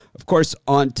course,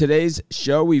 on today's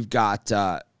show, we've got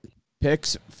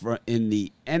picks in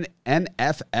the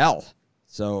NFL.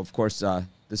 So, of course,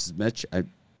 this is Mitch.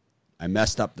 I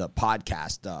messed up the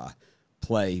podcast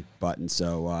play button,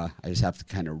 so I just have to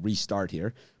kind of restart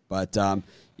here. But,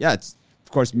 it's,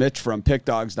 of course, Mitch from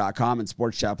PickDogs.com and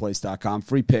SportsChatPlace.com.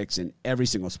 Free picks in every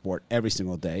single sport, every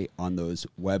single day on those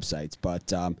websites.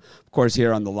 But, of course,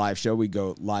 here on the live show, we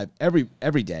go live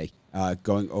every day,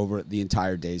 going over the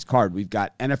entire day's card. We've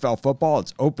got NFL football.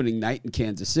 It's opening night in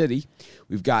Kansas City.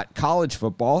 We've got college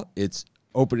football. It's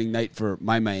opening night for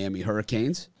my Miami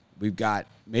Hurricanes. We've got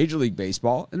Major League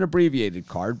Baseball, an abbreviated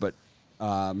card, but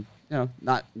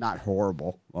not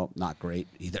horrible. Well, not great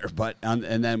either. But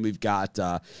and then we've got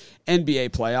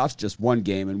NBA playoffs, just one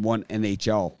game, and one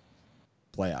NHL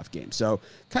playoff game. So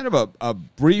kind of a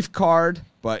brief card,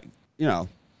 but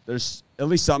there's at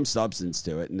least some substance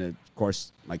to it. And of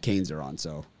course, my Canes are on,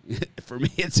 so for me,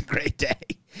 it's a great day.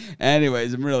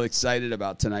 Anyways, I'm really excited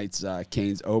about tonight's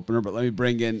Canes opener. But let me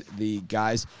bring in the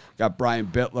guys. Got Brian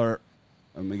Bitler,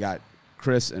 and we got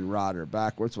Chris and Rod are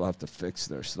backwards. We'll have to fix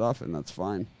their stuff, and that's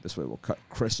fine. This way we'll cut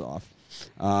Chris off.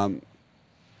 Good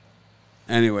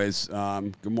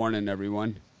morning,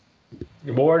 everyone.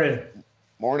 Good morning.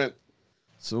 Morning.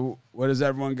 So what has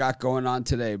everyone got going on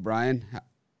today, Brian?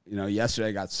 Yesterday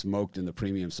I got smoked in the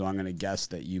premium, so I'm going to guess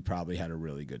that you probably had a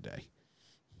really good day.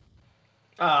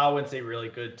 I wouldn't say really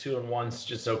good. 2-1's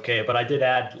just okay, but I did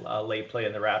add late play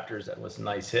in the Raptors. That was a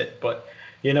nice hit, but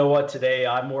you know what? Today,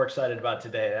 I'm more excited about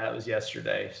today. That was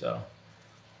yesterday. So,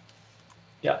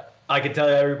 yeah, I can tell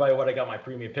you everybody what I got my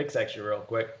premium picks actually real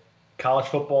quick. College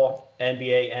football,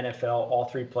 NBA, NFL, all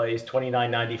three plays,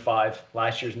 $29.95.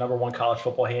 Last year's number one college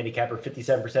football handicapper,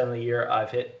 57% of the year.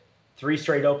 I've hit 3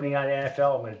 straight opening on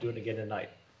NFL. I'm going to do it again tonight.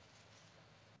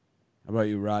 How about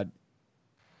you, Rod?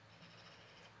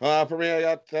 For me, I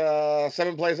got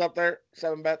 7 plays up there,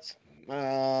 7 bets.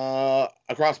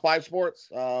 Across 5 sports,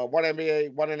 1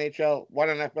 NBA, 1 NHL, 1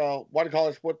 NFL, 1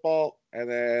 college football, and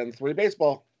then 3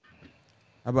 baseball.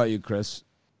 How about you, Chris?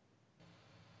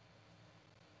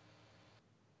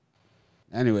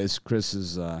 Anyways, Chris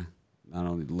is not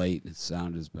only late, his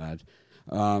sound is bad.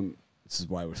 This is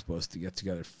why we're supposed to get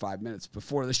together 5 minutes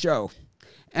before the show.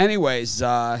 Anyways,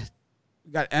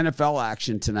 we got NFL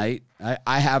action tonight.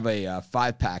 I have a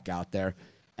 5-pack out there.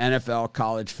 NFL,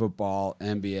 college football,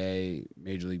 NBA,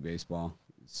 Major League Baseball.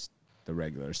 It's the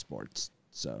regular sports.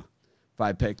 So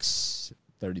 5 picks,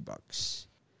 $30.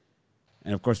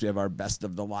 And, of course, we have our best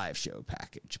of the live show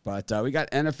package. But we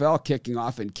got NFL kicking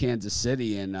off in Kansas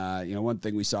City. And, one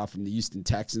thing we saw from the Houston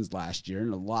Texans last year,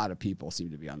 and a lot of people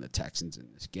seem to be on the Texans in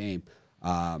this game,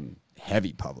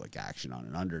 heavy public action on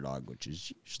an underdog, which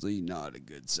is usually not a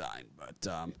good sign. But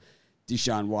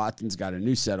Deshaun Watson's got a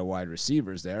new set of wide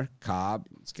receivers there. Cobb.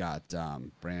 He's got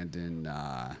Brandon,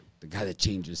 the guy that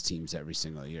changes teams every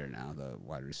single year now, the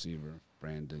wide receiver,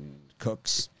 Brandon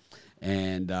Cooks.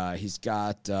 And he's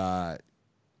got, they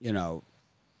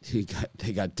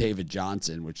got David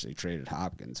Johnson, which they traded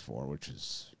Hopkins for, which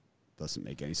doesn't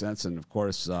make any sense. And, of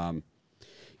course,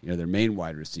 their main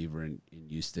wide receiver in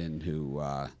Houston who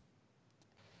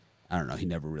I don't know. He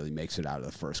never really makes it out of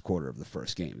the first quarter of the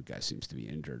first game. The guy seems to be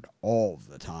injured all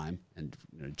the time. And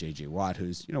J.J. Watt,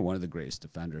 who's one of the greatest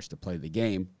defenders to play the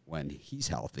game when he's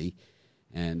healthy,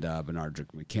 and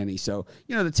Benardrick McKinney. So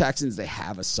the Texans, they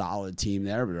have a solid team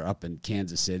there, but they're up in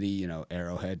Kansas City.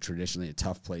 Arrowhead, traditionally a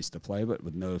tough place to play, but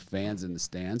with no fans in the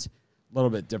stands. A little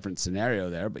bit different scenario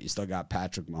there, but you still got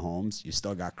Patrick Mahomes. You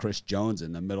still got Chris Jones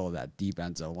in the middle of that deep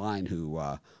end zone line who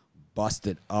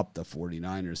busted up the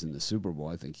 49ers in the Super Bowl.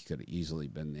 I think he could have easily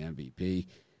been the MVP.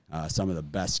 Some of the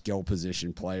best skill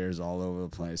position players all over the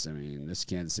place. I mean, this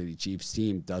Kansas City Chiefs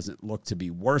team doesn't look to be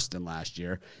worse than last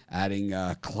year. Adding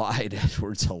Clyde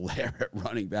Edwards-Helaire at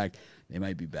running back, they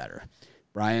might be better.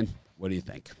 Brian, what do you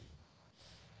think?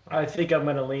 I think I'm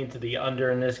going to lean to the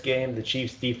under in this game. The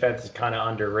Chiefs' defense is kind of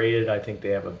underrated. I think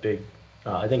they have a big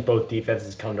I think both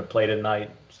defenses come to play tonight,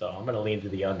 so I'm going to lean to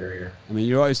the under here. I mean,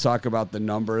 you always talk about the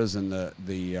numbers and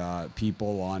the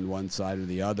people on one side or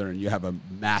the other, and you have a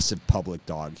massive public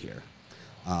dog here.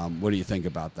 What do you think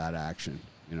about that action?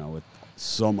 With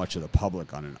so much of the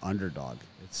public on an underdog,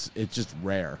 it's just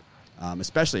rare,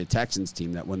 especially a Texans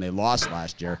team that when they lost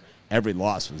last year, every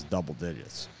loss was double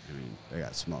digits. I mean, they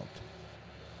got smoked.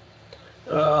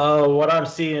 What I'm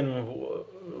seeing,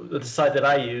 the site that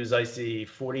I use, I see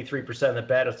 43% of the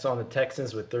bet it's on the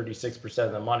Texans with 36%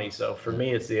 of the money. So for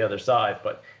me, it's the other side.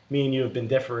 But me and you have been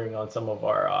differing on some of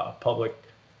our public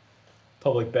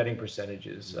betting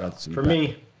percentages. For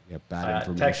me,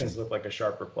 Texans look like a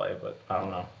sharper play, but I don't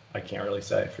know. I can't really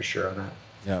say for sure on that.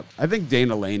 Yeah, I think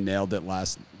Dana Lane nailed it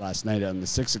last night on the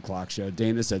 6 o'clock show.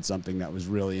 Dana said something that was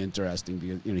really interesting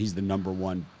because he's the number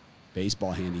one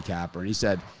baseball handicapper, and he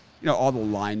said, all the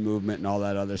line movement and all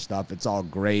that other stuff, it's all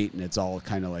great and it's all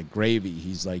kind of like gravy.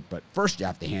 He's like, but first you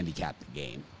have to handicap the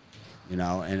game,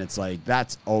 and it's like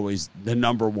that's always the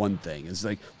number one thing. It's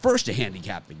like first you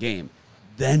handicap the game,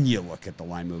 then you look at the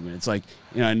line movement. It's like,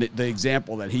 and the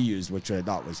example that he used, which I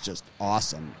thought was just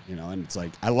awesome, and it's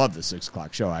like, I love the 6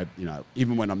 o'clock show.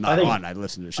 Even when I'm not on, I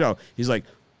listen to the show. He's like,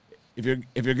 if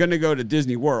you're going to go to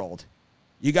Disney World,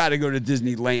 you got to go to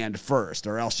Disneyland first,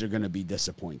 or else you're going to be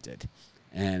disappointed.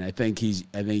 And I think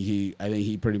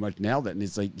he pretty much nailed it. And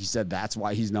it's like he said, that's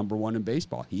why he's number one in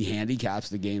baseball. He handicaps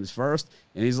the games first,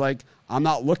 and he's like, I'm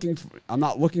not looking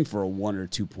for a 1 or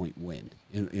 2 point win.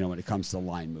 When it comes to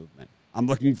line movement. I'm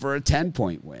looking for a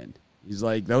 10-point win. He's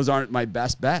like, those aren't my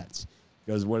best bets.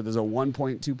 Because where there's a 1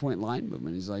 point, 2 point line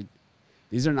movement, he's like,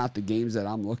 these are not the games that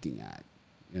I'm looking at,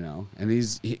 And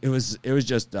it was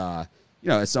just,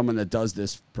 as someone that does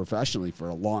this professionally for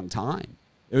a long time,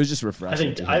 it was just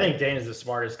refreshing. I think Dana's the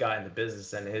smartest guy in the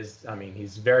business, and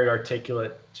he's very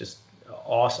articulate, just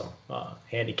awesome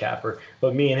handicapper.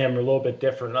 But me and him are a little bit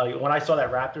different. When I saw that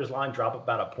Raptors line drop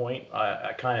about a point,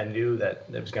 I kind of knew that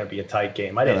it was going to be a tight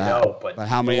game. I didn't know, but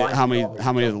how many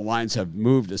of the lines have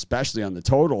moved, especially on the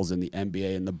totals in the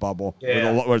NBA and the bubble,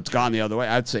 where it's gone the other way?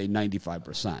 I'd say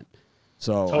 95%.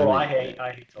 So total, I hate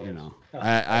total. I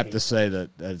have to say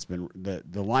that it's been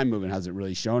the line movement hasn't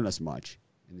really shown us much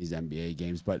in these NBA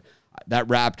games, but that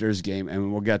Raptors game,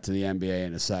 and we'll get to the NBA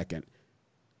in a second.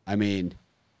 I mean,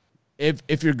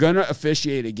 if you're gonna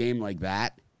officiate a game like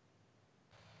that,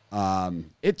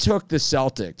 it took the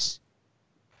Celtics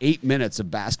 8 minutes of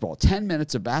basketball, 10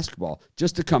 minutes of basketball,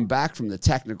 just to come back from the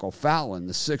technical foul and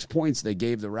the 6 points they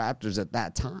gave the Raptors at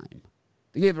that time.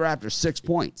 They gave the Raptors 6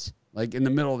 points, like in the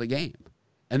middle of the game,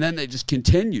 and then they just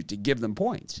continued to give them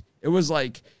points. It was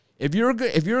like, if you're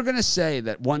going to say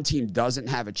that one team doesn't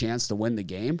have a chance to win the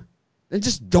game, then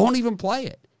just don't even play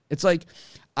it. It's like,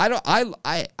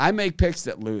 I make picks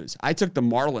that lose. I took the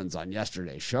Marlins on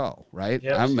yesterday's show, right?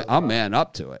 Yep, I'm man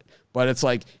up to it. But it's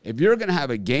like, if you're going to have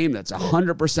a game that's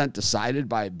 100% decided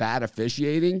by bad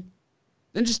officiating,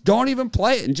 then just don't even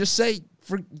play it and just say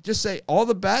all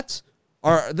the bets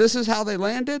this is how they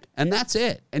landed, and that's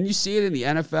it. And you see it in the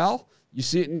NFL. You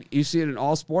see it in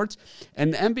all sports,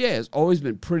 and the NBA has always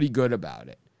been pretty good about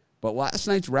it. But last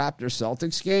night's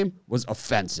Raptors-Celtics game was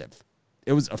offensive.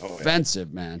 It was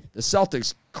offensive, man. The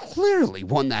Celtics clearly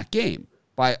won that game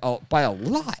by a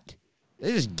lot.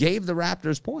 They just gave the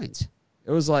Raptors points.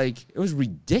 It was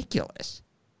ridiculous.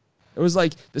 It was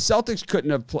like the Celtics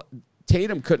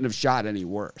Tatum couldn't have shot any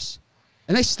worse,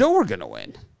 and they still were going to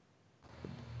win.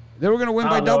 They were going to win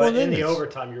by double digits. In the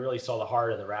overtime, you really saw the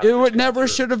heart of the Raptors. It never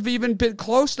should have even been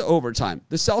close to overtime.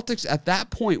 The Celtics, at that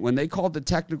point, when they called the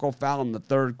technical foul in the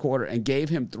third quarter and gave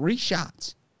him 3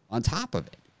 shots on top of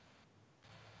it,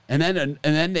 and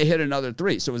then they hit another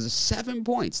 3. So it was 7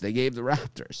 points they gave the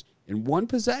Raptors in one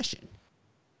possession.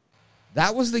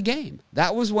 That was the game.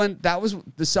 That was the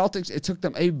Celtics. It took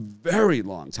them a very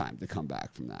long time to come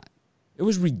back from that. It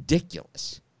was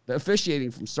ridiculous. The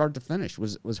officiating from start to finish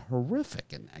was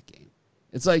horrific in that game.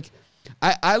 It's like,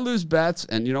 I lose bets,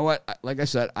 and you know what? Like I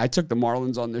said, I took the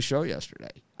Marlins on this show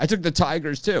yesterday. I took the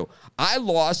Tigers too. I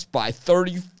lost by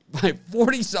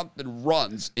 40-something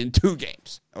runs in 2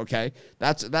 games, okay?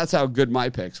 That's how good my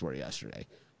picks were yesterday.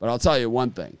 But I'll tell you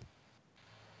one thing.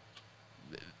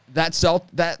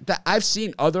 That I've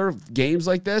seen other games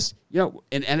like this, in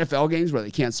NFL games where they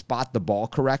can't spot the ball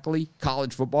correctly,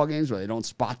 college football games where they don't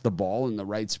spot the ball in the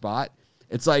right spot.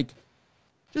 It's like,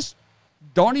 just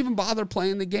don't even bother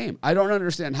playing the game. I don't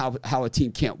understand how a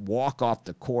team can't walk off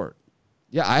the court.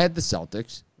 Yeah, I had the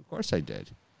Celtics. Of course I did.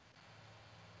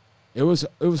 It was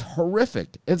horrific.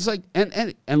 It's like,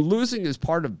 and losing is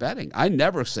part of betting. I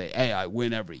never say, hey, I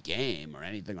win every game or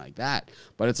anything like that.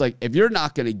 But it's like, if you're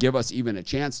not going to give us even a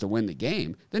chance to win the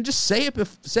game, then just say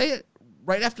it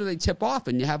right after they tip off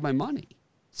and you have my money.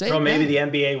 Maybe the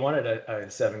NBA wanted a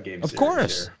 7-game series. Of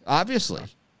course, obviously.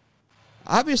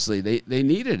 Obviously, they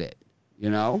needed it,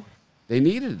 They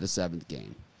needed the 7th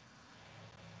game.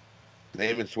 They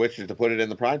even switched it to put it in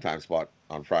the primetime spot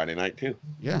on Friday night, too.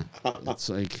 Yeah. It's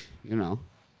like, it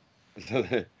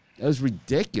was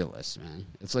ridiculous, man.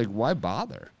 It's like, why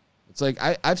bother? It's like,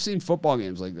 I've seen football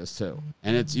games like this, too.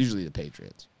 And it's usually the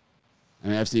Patriots. I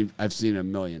mean, I've seen it a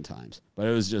million times. But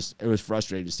it was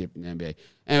frustrating to see it from the NBA.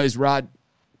 Anyways, Rod,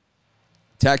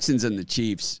 Texans and the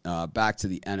Chiefs, back to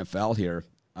the NFL here.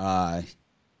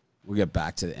 We'll get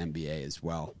back to the NBA as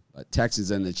well. But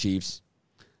Texans and the Chiefs,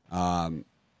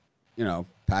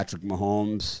 Patrick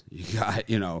Mahomes. You got,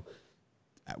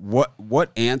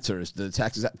 what answers do the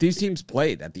Texans have? These teams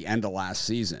played at the end of last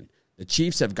season. The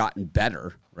Chiefs have gotten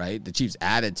better, right? The Chiefs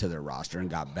added to their roster and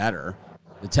got better.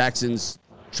 The Texans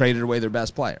traded away their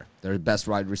best player, their best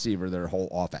wide receiver, their whole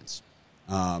offense.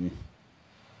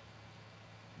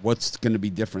 What's going to be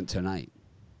different tonight?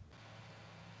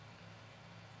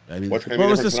 I mean, what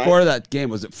was the score of that game?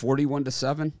 Was it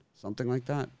 41-7, something like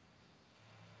that?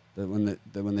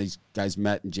 When these guys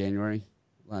met in January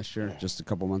last year, just a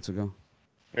couple months ago.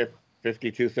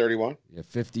 52-31. Yeah,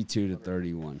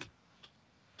 52-31.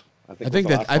 I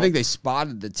think they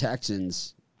spotted the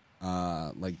Texans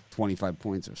like 25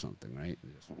 points or something, right?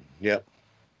 Yep.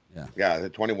 Yeah. Yeah, is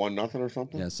it 21-0 or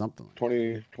something? Yeah, something.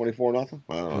 24-0?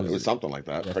 I don't know. It was something like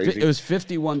that. Yeah, crazy. It was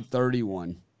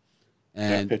 51-31.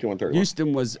 And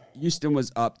 51-31. Houston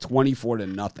was up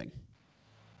 24-0.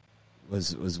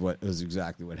 Was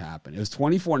exactly what happened. It was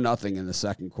 24-0 in the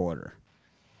second quarter.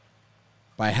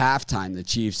 By halftime, the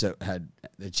Chiefs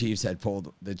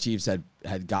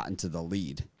had gotten to the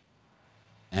lead,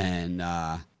 and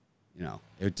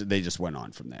they just went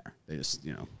on from there. They just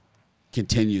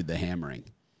continued the hammering.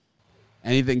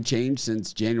 Anything changed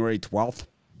since January 12th?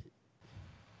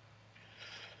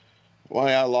 Well,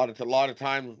 yeah, a lot of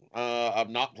time of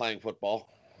not playing football.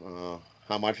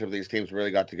 How much of these teams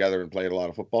really got together and played a lot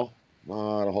of football?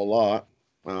 Not a whole lot.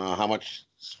 How much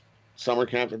summer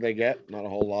camp did they get? Not a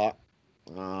whole lot.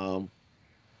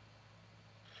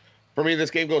 For me,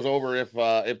 this game goes over if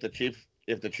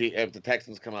the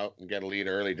Texans come out and get a lead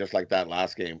early, just like that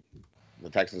last game. The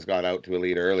Texans got out to a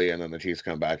lead early, and then the Chiefs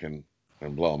come back and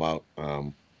blow them out.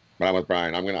 But I'm with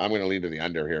Brian. I'm gonna lead to the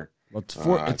under here. Well, it's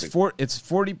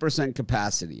 40%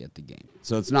 capacity at the game,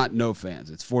 so it's not no fans.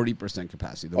 It's 40%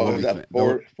 capacity. Is that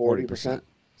 40%?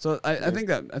 So I think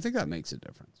that makes a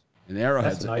difference. And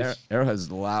Arrowhead's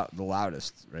the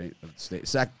loudest, right? Of the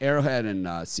state. Arrowhead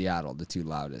and Seattle, the two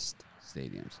loudest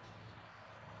stadiums.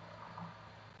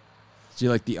 Do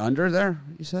you like the under there?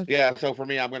 You said? Yeah. So for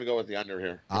me, I'm going to go with the under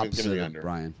here. Opposite give me the under.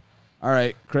 Brian. All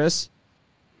right, Chris.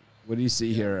 What do you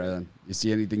see here? You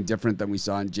see anything different than we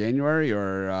saw in January,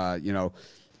 or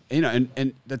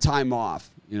and the time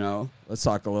off? Let's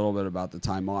talk a little bit about the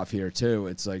time off here too.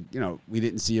 It's like we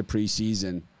didn't see a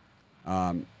preseason.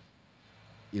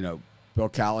 Bill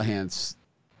Callahan's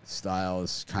style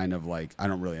is kind of like, I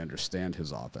don't really understand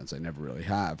his offense. I never really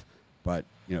have. But,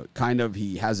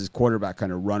 he has his quarterback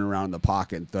kind of run around the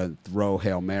pocket and then throw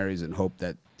Hail Marys and hope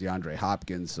that DeAndre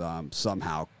Hopkins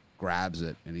somehow grabs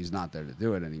it, and he's not there to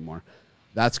do it anymore.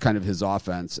 That's kind of his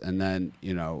offense. And then,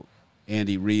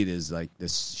 Andy Reid is like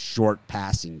this short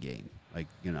passing game. Like,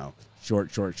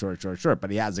 short. But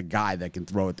he has a guy that can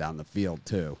throw it down the field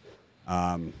too.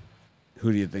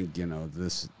 Who do you think,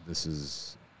 this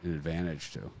is an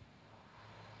advantage to?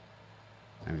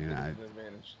 I mean, it's an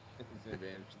advantage. It's an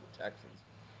advantage to the Texans.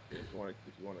 If you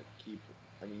want to keep,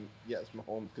 yes,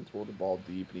 Mahomes can throw the ball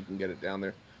deep and he can get it down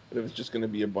there. But if it's just going to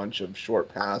be a bunch of short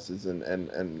passes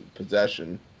and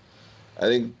possession, I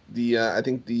think the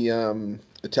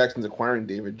Texans acquiring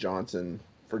David Johnson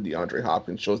for DeAndre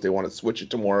Hopkins shows they want to switch it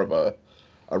to more of a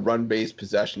run-based,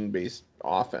 possession-based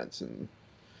offense. And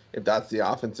if that's the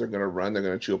offense they're going to run, they're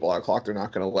going to chew up a lot of clock. They're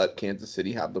not going to let Kansas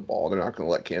City have the ball. They're not going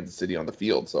to let Kansas City on the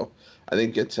field. So I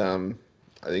think it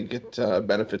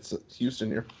benefits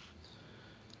Houston here.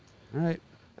 All right.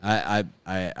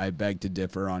 I beg to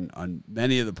differ on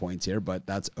many of the points here, but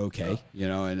that's okay.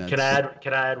 And can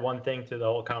I add one thing to the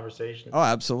whole conversation? Oh,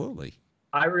 absolutely.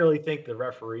 I really think the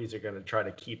referees are going to try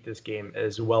to keep this game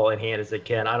as well in hand as they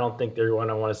can. I don't think they're going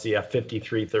to want to see a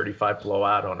 53-35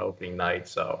 blowout on opening night.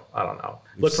 So I don't know.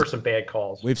 Look for some bad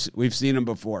calls. We've seen them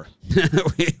before.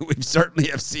 we certainly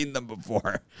have seen them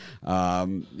before.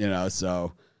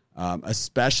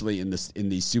 Especially in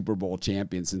these Super Bowl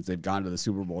champions, since they've gone to the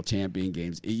Super Bowl champion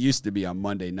games. It used to be on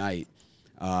Monday night.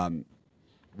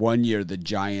 One year, the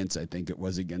Giants, I think it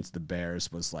was against the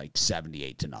Bears, was like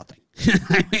 78-0.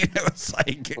 I mean, it was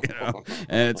like,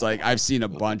 and it's like, I've seen a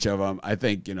bunch of them. I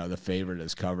think, the favorite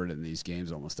is covered in these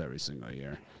games almost every single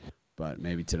year, but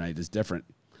maybe tonight is different.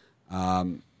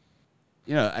 I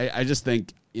just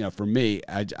think, for me,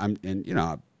 I'm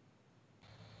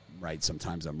right.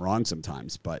 Sometimes I'm wrong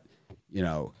sometimes, but, you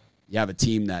have a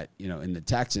team that, in the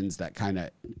Texans that kind of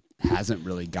hasn't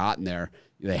really gotten there.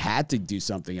 They had to do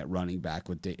something at running back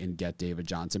and get David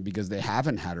Johnson because they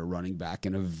haven't had a running back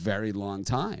in a very long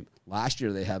time. Last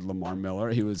year they had Lamar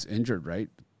Miller. He was injured right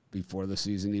before the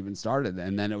season even started,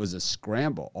 and then it was a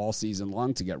scramble all season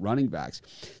long to get running backs.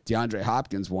 DeAndre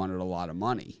Hopkins wanted a lot of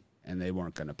money, and they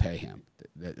weren't going to pay him.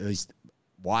 At least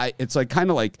why? It's like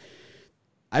kind of like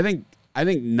I think I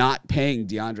think not paying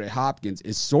DeAndre Hopkins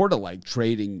is sort of like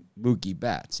trading Mookie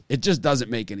Betts. It just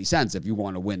doesn't make any sense if you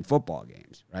want to win football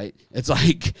games, right? It's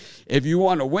like, if you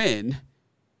want to win,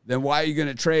 then why are you going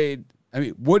to trade? I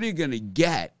mean, what are you going to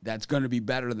get that's going to be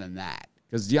better than that?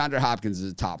 Because DeAndre Hopkins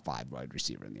is a top 5 wide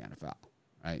receiver in the NFL,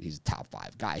 right? He's a top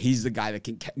 5 guy. He's the guy that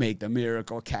can make the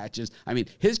miracle catches. I mean,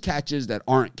 his catches that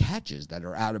aren't catches, that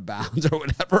are out of bounds or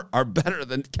whatever, are better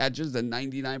than catches than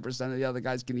 99% of the other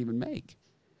guys can even make.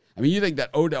 I mean, you think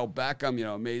that Odell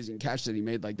Beckham, amazing catch that he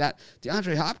made like that.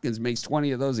 DeAndre Hopkins makes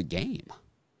 20 of those a game.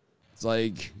 It's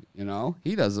like,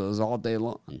 he does those all day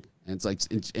long. And it's like,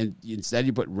 and instead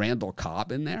you put Randall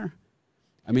Cobb in there.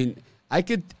 I mean, I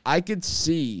could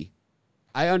see,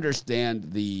 I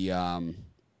understand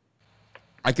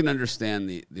I can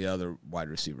understand the other wide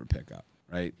receiver pickup,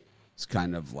 right? It's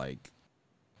kind of like,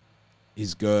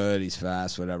 he's good, he's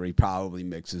fast, whatever. He probably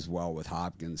mixes well with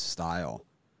Hopkins' style,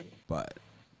 but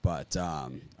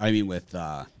I mean with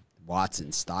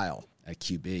Watson's style at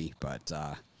QB, but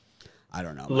I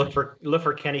don't know. Look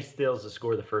for Kenny Stills to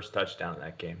score the first touchdown in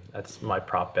that game. That's my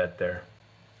prop bet there.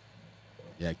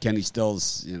 Yeah, Kenny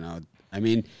Stills, I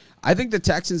mean, I think the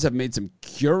Texans have made some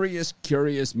curious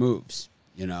moves,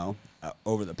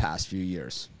 over the past few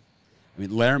years. I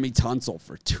mean, Laramie Tunsil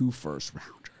for 2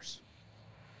 first-rounders.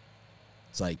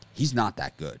 It's like, he's not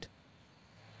that good.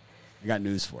 I got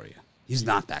news for you. He's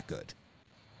not that good.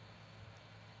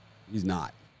 He's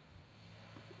not.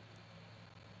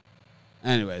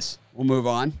 Anyways, we'll move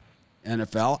on.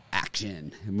 NFL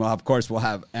action. And well, of course, we'll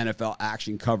have NFL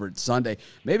action covered Sunday.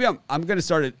 Maybe I'm going to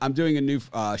start it. I'm doing a new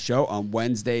show on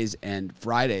Wednesdays and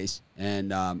Fridays,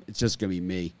 and it's just going to be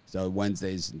me. So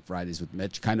Wednesdays and Fridays with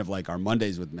Mitch, kind of like our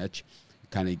Mondays with Mitch.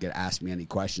 Kind of get ask me any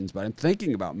questions, but I'm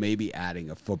thinking about maybe adding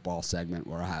a football segment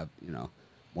where I have,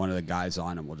 one of the guys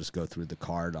on, and we'll just go through the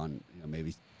card on,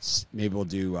 maybe we'll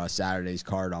do Saturday's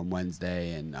card on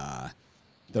Wednesday and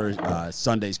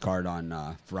Sunday's card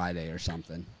on Friday or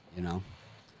something.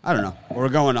 I don't know. We're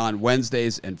going on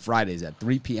Wednesdays and Fridays at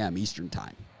 3 p.m. Eastern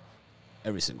time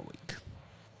every single week.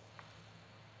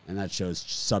 And that show's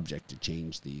subject to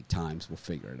change the times. We'll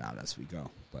figure it out as we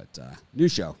go. But new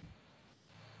show.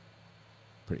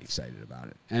 Pretty excited about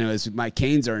it. Anyways, my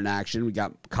Canes are in action. We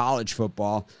got college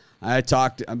football. I've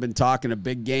been talking a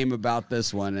big game about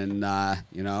this one, and,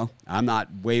 I'm not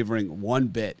wavering one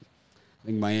bit. I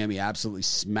think Miami absolutely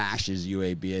smashes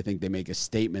UAB. I think they make a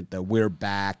statement that we're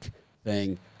back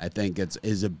thing. I think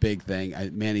is a big thing.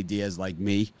 Manny Diaz, like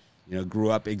me,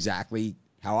 grew up exactly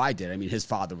how I did. I mean, his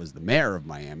father was the mayor of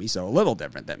Miami, so a little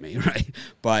different than me, right?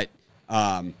 But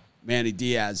Manny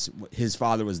Diaz, his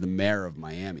father was the mayor of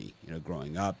Miami,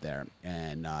 growing up there.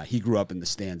 And he grew up in the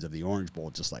stands of the Orange Bowl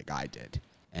just like I did.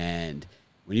 And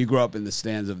when you grow up in the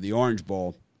stands of the Orange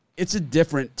Bowl, it's a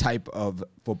different type of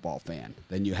football fan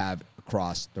than you have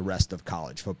across the rest of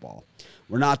college football.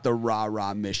 We're not the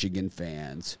rah-rah Michigan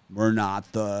fans. We're not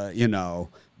the,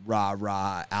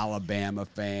 rah-rah Alabama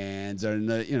fans. Or,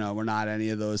 we're not any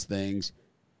of those things.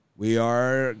 We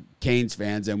are Canes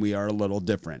fans, and we are a little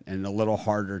different and a little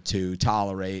harder to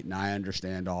tolerate, and I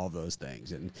understand all of those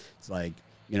things. And it's like,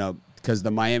 because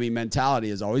the Miami mentality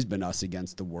has always been us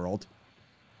against the world.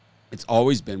 It's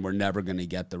always been we're never going to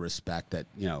get the respect that,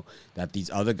 that these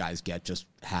other guys get just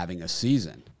having a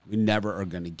season. We never are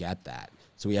going to get that.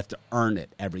 So we have to earn it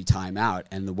every time out,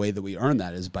 and the way that we earn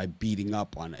that is by beating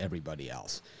up on everybody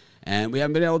else. And we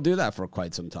haven't been able to do that for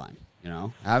quite some time.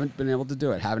 Haven't been able to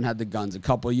do it. Haven't had the guns. A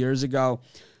couple of years ago,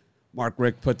 Mark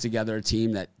Richt put together a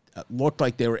team that looked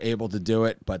like they were able to do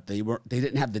it, but they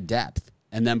didn't have the depth.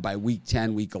 And then by week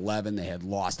 10, week 11, they had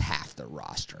lost half their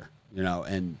roster,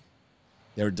 and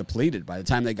they were depleted. By the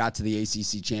time they got to the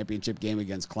ACC championship game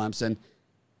against Clemson,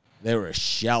 they were a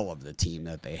shell of the team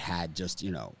that they had just,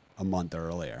 a month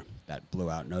earlier that blew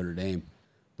out Notre Dame.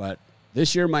 But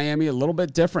this year, Miami, a little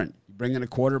bit different. You bring in a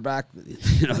quarterback,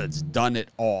 that's done it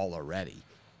all already.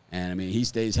 And, I mean, he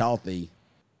stays healthy.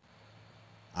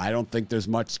 I don't think there's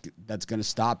much that's going to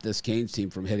stop this Canes team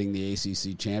from hitting the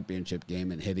ACC championship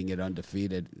game and hitting it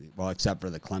undefeated, well, except for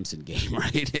the Clemson game,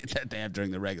 right, that they have during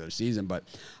the regular season. But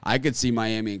I could see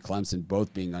Miami and Clemson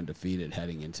both being undefeated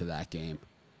heading into that game,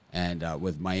 and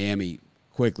with Miami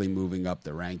quickly moving up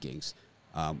the rankings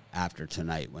after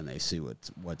tonight when they see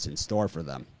what's in store for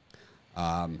them.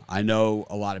 I know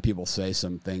a lot of people say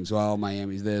some things, well,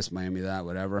 Miami's this, Miami that,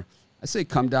 whatever. I say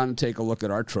come down and take a look at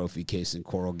our trophy case in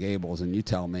Coral Gables, and you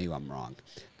tell me I'm wrong.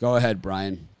 Go ahead,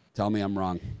 Brian. Tell me I'm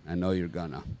wrong. I know you're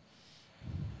gonna.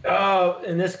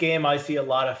 In this game, I see a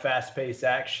lot of fast-paced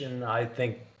action. I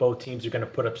think both teams are going to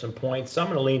put up some points. So I'm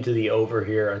going to lean to the over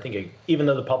here. I think even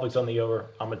though the public's on the over,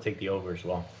 I'm going to take the over as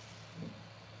well.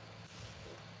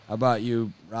 How about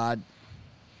you, Rod?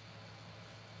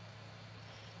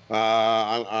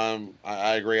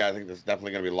 I agree. I think this is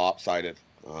definitely going to be lopsided.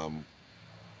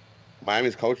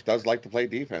 Miami's coach does like to play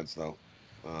defense, though.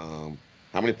 How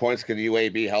many points can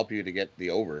UAB help you to get the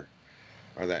over?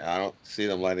 I don't see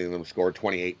them letting them score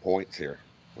 28 points here.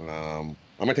 I'm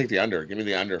going to take the under. Give me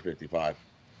the under 55.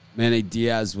 Manny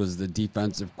Diaz was the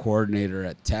defensive coordinator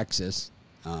at Texas,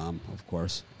 of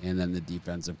course, and then the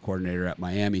defensive coordinator at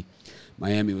Miami.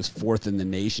 Miami was 4th in the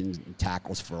nation in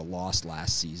tackles for a loss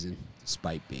last season,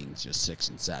 despite being just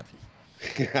 6-7.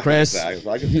 Chris,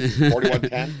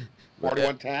 41-10.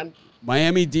 41-10.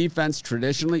 Miami defense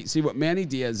traditionally, see what Manny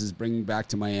Diaz is bringing back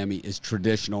to Miami is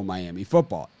traditional Miami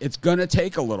football. It's going to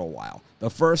take a little while.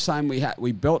 The first time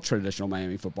we built traditional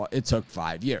Miami football, it took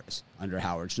 5 years under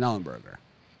Howard Schnellenberger,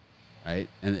 right?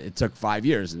 And it took 5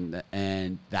 years,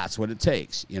 and that's what it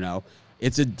takes, you know.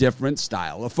 It's a different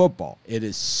style of football. It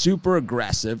is super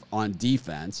aggressive on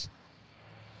defense.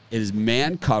 It is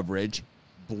man coverage,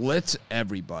 blitz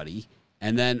everybody,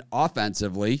 and then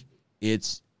offensively,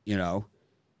 it's, you know,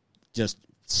 just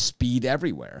speed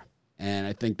everywhere. And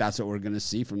I think that's what we're going to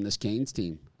see from this Canes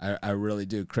team. I really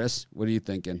do. Chris, what are you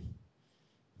thinking?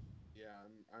 Yeah,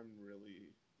 I'm really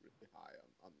high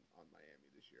on Miami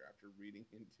this year after reading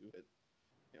into it.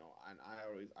 You know, and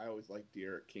I always liked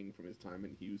Derek King from his time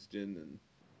in Houston, and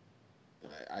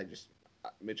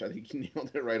Mitch, I think you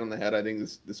nailed it right on the head. I think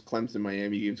this Clemson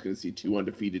Miami game is going to see 2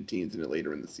 undefeated teams in it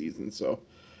later in the season. So,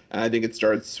 and I think it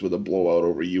starts with a blowout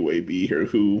over UAB here,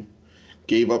 who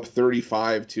gave up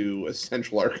 35 to a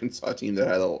Central Arkansas team that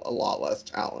had a lot less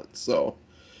talent. So,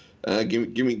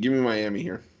 give me Miami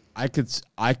here. I could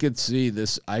see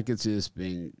this. I could see this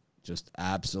being just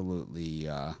absolutely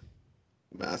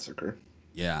massacre.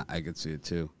 Yeah, I could see it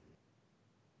too.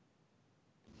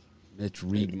 Mitch,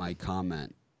 read my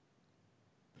comment.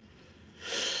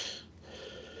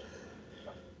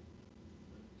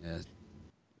 Yeah.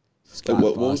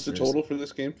 What was the total for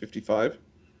this game? 55?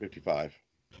 55.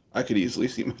 I could easily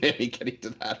see Miami getting to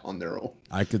that on their own.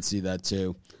 I could see that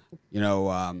too. You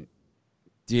know,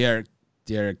 Derek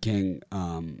King,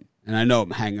 and I know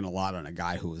I'm hanging a lot on a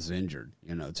guy who was injured,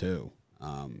 you know, too.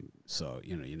 So,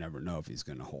 you know, you never know if he's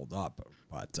going to hold up.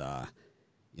 But,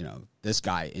 you know, this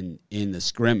guy in the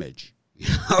scrimmage, you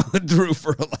know, threw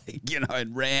for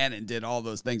and ran and did all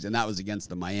those things. And that was against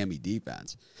the Miami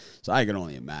defense. So I can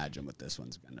only imagine what this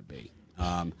one's going to be.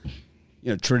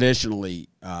 You know, traditionally,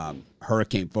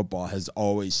 Hurricane football has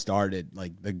always started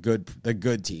like the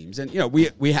good teams, and you know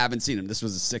we haven't seen them. This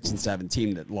was a 6-7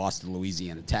 team that lost to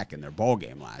Louisiana Tech in their bowl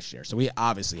game last year, so we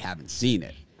obviously haven't seen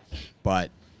it.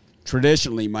 But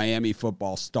traditionally, Miami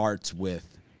football starts with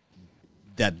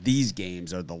that these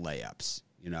games are the layups.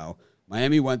 You know,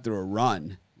 Miami went through a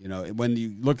run. You know, when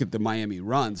you look at the Miami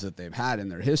runs that they've had in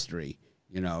their history,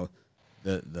 you know,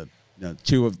 the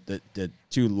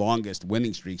two longest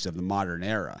winning streaks of the modern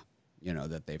era, you know,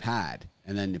 that they've had.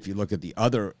 And then if you look at the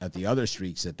other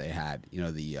streaks that they had, you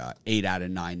know, the 8 out of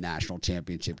 9 national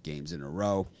championship games in a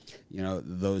row, you know,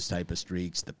 those type of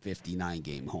streaks, the 59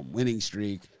 game home winning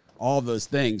streak, all of those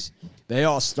things, they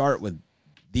all start with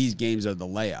these games are the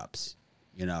layups.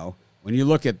 You know, when you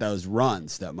look at those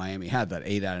runs that Miami had, that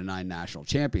 8 out of 9 national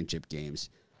championship games,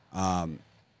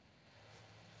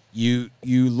 You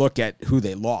look at who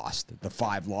they lost, the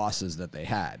 5 losses that they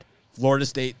had. Florida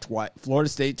State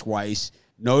twice,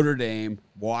 Notre Dame,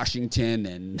 Washington,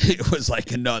 and it was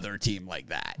like another team like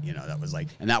that. You know, that was like,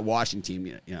 and that Washington team,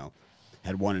 you know,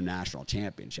 had won a national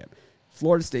championship.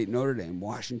 Florida State, Notre Dame,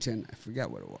 Washington, I forget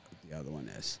what the other one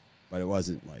is, but it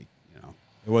wasn't like, you know,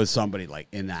 it was somebody like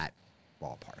in that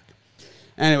ballpark.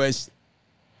 Anyways,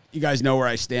 you guys know where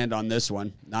I stand on this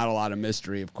one. Not a lot of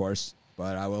mystery, of course,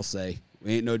 but I will say,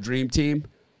 we ain't no dream team.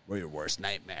 We're your worst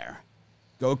nightmare.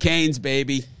 Go Canes,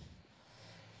 baby.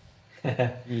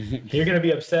 You're going to be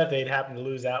upset if they'd happen to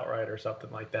lose outright or something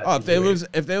like that. Oh, if they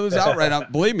lose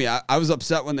outright, believe me, I was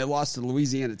upset when they lost to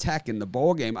Louisiana Tech in the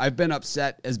bowl game. I've been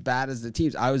upset as bad as the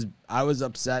teams. I was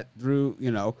upset through,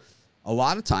 you know, a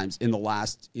lot of times in the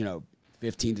last, you know,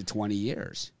 15 to 20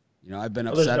 years. You know, I've been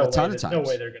upset a ton of times. There's no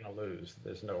way they're going to lose.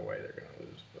 There's no way they're going to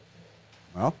lose. But.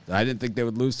 Well, I didn't think they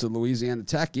would lose to Louisiana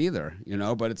Tech either, you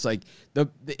know, but it's like the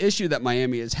issue that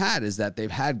Miami has had is that they've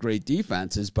had great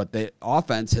defenses, but the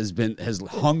offense has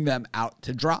hung them out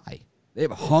to dry.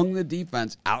 They've hung the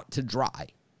defense out to dry.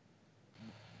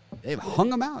 They've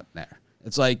hung them out there.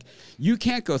 It's like you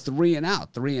can't go 3 and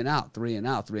out, 3 and out, 3 and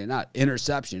out, 3 and out.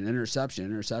 Interception.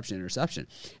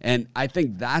 And I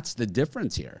think that's the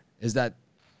difference here is that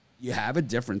you have a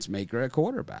difference maker at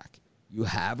quarterback. You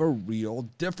have a real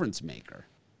difference maker.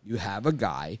 You have a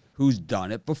guy who's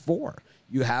done it before.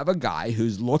 You have a guy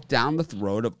who's looked down the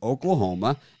throat of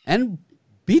Oklahoma and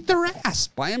beat their ass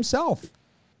by himself.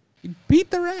 He beat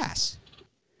their ass.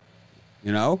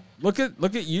 You know, look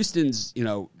at Houston's, you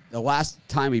know, the last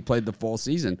time he played the full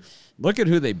season. Look at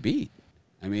who they beat.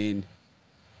 I mean,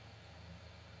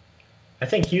 I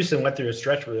think Houston went through a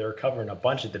stretch where they were covering a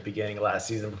bunch at the beginning of last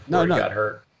season before he got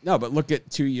hurt. No, but look at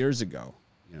 2 years ago,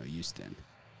 you know, Houston.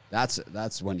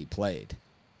 That's when he played.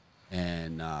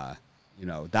 And you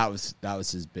know, that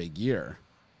was his big year.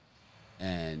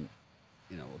 And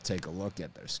you know, we'll take a look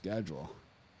at their schedule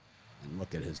and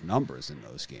look at his numbers in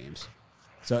those games.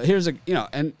 So here's a, you know,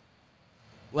 and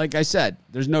like I said,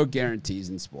 there's no guarantees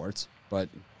in sports, but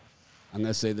I'm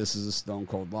going to say this is a stone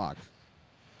cold lock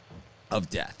of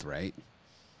death, right?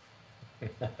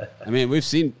 I mean, we've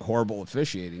seen horrible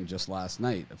officiating just last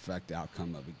night affect the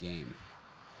outcome of a game.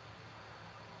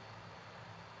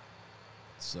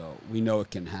 So we know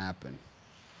it can happen.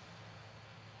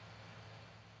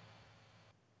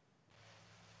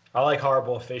 I like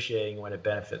horrible officiating when it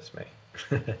benefits me.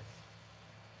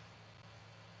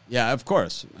 Yeah, of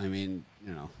course. I mean,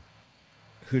 you know,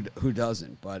 who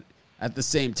doesn't? But at the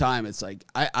same time, it's like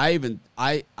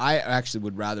I actually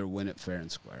would rather win it fair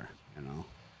and square. You know.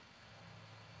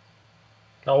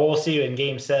 Oh, we'll see you in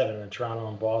Game 7 in Toronto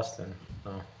and Boston.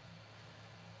 Oh.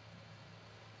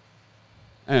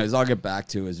 Anyways, I'll get back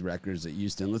to his records at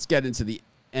Houston. Let's get into the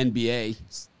NBA.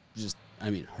 Just, I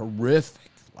mean,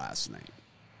 horrific last night.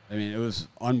 I mean, it was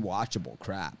unwatchable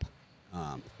crap,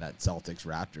 that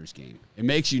Celtics-Raptors game. It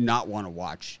makes you not want to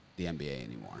watch the NBA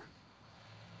anymore.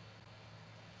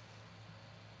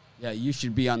 Yeah, you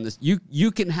should be on this.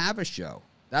 You can have a show.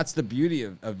 That's the beauty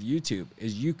of YouTube,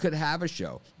 is you could have a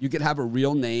show. You could have a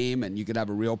real name, and you could have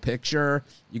a real picture.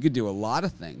 You could do a lot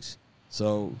of things.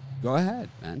 So go ahead,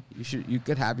 man. You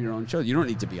could have your own show. You don't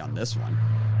need to be on this one.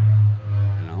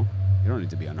 You know, you don't need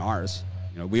to be on ours.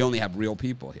 You know, we only have real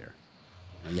people here.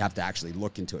 You know, you have to actually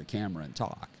look into a camera and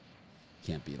talk.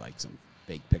 Can't be like some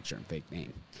fake picture and fake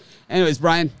name. Anyways,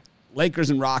 Brian, Lakers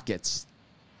and Rockets.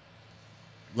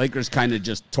 Lakers kind of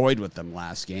just toyed with them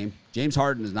last game. James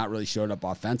Harden has not really showed up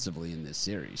offensively in this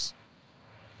series.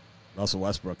 Russell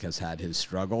Westbrook has had his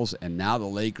struggles, and now the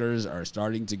Lakers are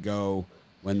starting to go.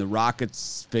 When the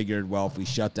Rockets figured, well, if we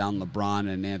shut down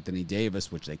LeBron and Anthony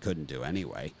Davis, which they couldn't do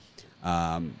anyway,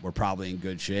 we're probably in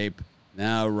good shape.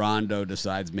 Now Rondo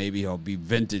decides maybe he'll be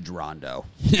vintage Rondo.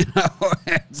 You know,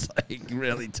 it's like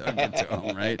really took it to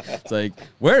him, right? It's like,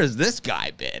 where has this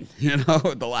guy been? You know,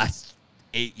 the last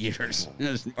 8 years.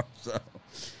 So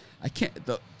I can't.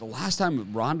 The last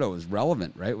time Rondo was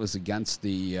relevant, right, was against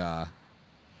we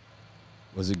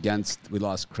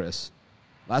lost Chris.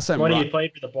 Last time when he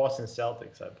played for the Boston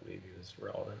Celtics, I believe he was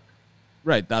relevant.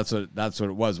 Right, that's what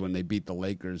it was when they beat the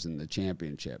Lakers in the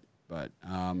championship. But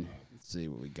let's see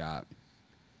what we got.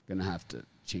 Gonna have to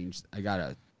change. I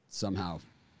gotta somehow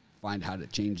find how to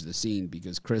change the scene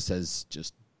because Chris has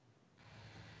just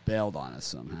bailed on us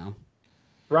somehow.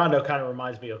 Rondo kind of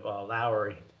reminds me of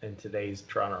Lowry in today's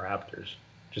Toronto Raptors.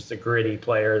 Just a gritty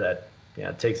player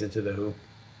that takes it to the hoop.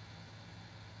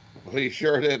 Well, he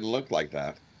sure didn't look like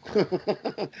that.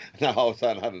 Now all of a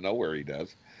sudden, out of nowhere, he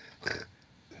does.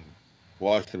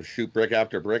 Watched him shoot brick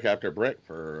after brick after brick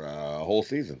for a whole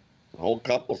season, a whole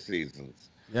couple seasons.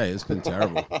 Yeah, it's been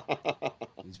terrible.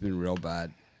 He's been real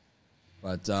bad.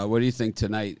 But what do you think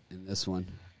tonight in this one?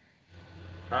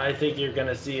 I think you're going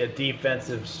to see a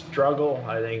defensive struggle.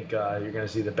 I think you're going to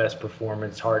see the best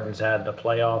performance Harden's had in the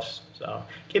playoffs. So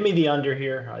give me the under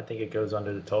here. I think it goes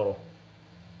under the total.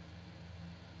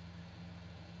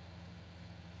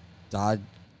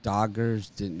 Dodgers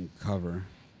didn't cover.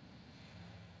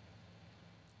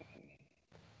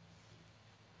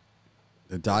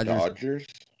 The Dodgers?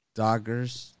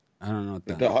 Doggers? I don't know what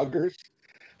the Doggers?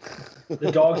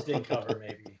 The Dogs didn't cover,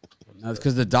 maybe. That's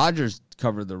because the Dodgers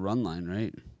covered the run line,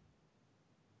 right?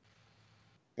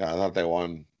 Yeah, I thought they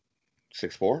won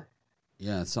 6-4.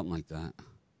 Yeah, something like that.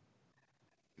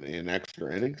 In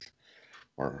extra innings?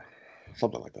 Or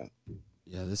something like that.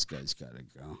 Yeah, this guy's got to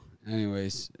go.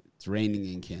 Anyways, it's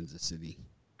raining in Kansas City.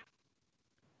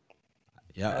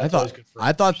 Yeah,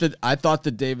 I thought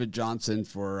that David Johnson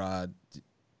for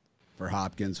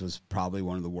Hopkins was probably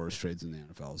one of the worst trades in the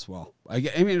NFL as well. I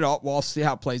mean, we'll see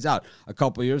how it plays out. A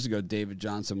couple of years ago, David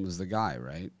Johnson was the guy,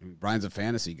 right? I mean, Brian's a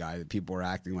fantasy guy that people were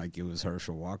acting like it was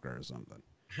Herschel Walker or something.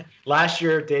 Last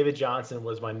year, David Johnson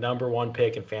was my number one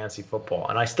pick in fantasy football,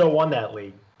 and I still won that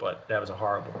league, but that was a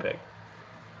horrible pick.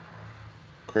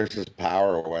 Chris's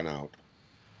power went out.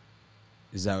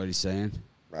 Is that what he's saying?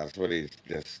 That's what he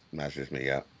just messaged me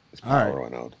up. His power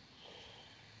went out.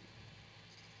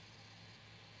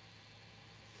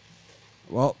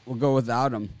 Well, we'll go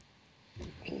without him.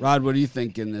 Rod, what do you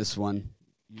think in this one?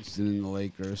 Houston and the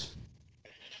Lakers.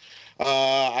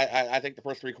 I think the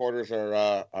first 3 quarters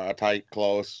are a tight,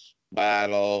 close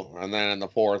battle, and then in the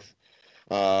fourth,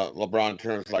 LeBron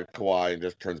turns like Kawhi and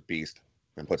just turns beast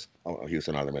and puts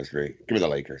Houston out of misery. Give me the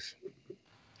Lakers.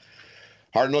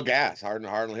 Harden will gas. Harden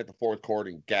will hit the fourth quarter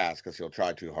and gas because he'll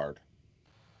try too hard.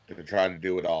 He'll try to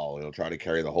do it all. He'll try to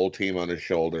carry the whole team on his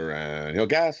shoulder, and he'll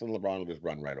gas, and LeBron will just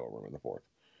run right over him in the fourth.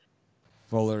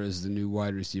 Fuller is the new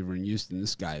wide receiver in Houston.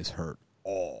 This guy is hurt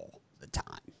all the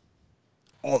time.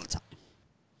 All the time.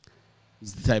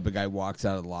 He's the type of guy who walks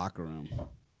out of the locker room.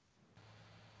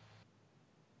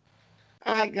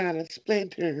 I got a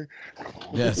splinter.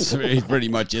 Yes, he pretty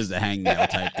much is the hangnail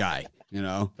type guy, you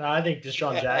know? No, I think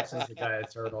Deshaun Jackson's the guy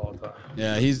that's hurt all the time.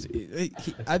 Yeah,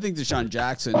 I think Deshaun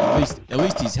Jackson, at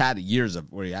least he's had years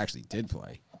of where he actually did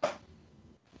play.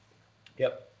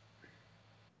 Yep.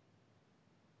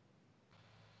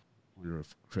 I wonder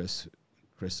if Chris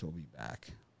will be back.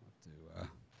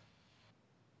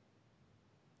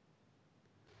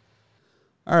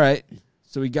 All right,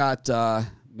 so we got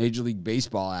Major League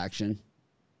Baseball action.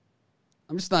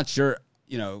 I'm just not sure,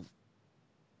 you know.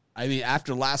 I mean,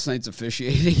 after last night's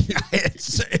officiating,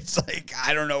 it's like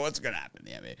I don't know what's going to happen.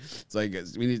 I mean, it's like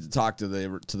we need to talk to the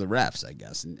refs, I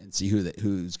guess, and see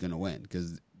who's going to win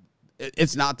because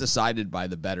it's not decided by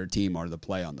the better team or the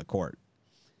play on the court.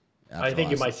 I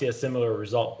think you might see a similar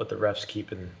result with the refs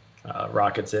keeping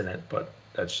Rockets in it, but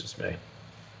that's just me.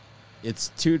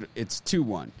 It's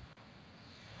 2-1.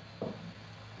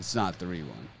 It's not 3-1,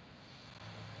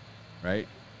 right?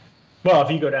 Well, if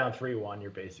you go down 3-1,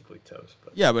 you're basically toast.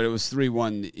 But. Yeah, but it was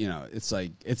 3-1. You know, it's like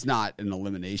it's not an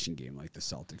elimination game like the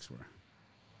Celtics were.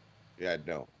 Yeah,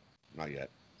 no, not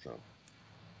yet.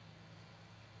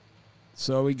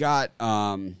 So we got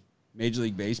Major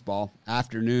League Baseball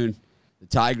afternoon. The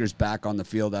Tigers back on the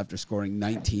field after scoring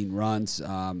 19 runs,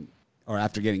 or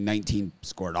after getting 19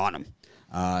 scored on them.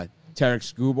 Tarek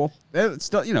Skubal, it's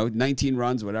still, 19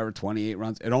 runs, whatever, 28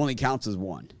 runs. It only counts as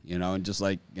one, and just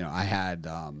like, I had,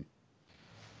 I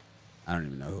don't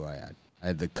even know who I had. I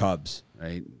had the Cubs,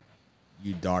 right?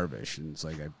 Yu Darvish, and it's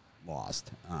like I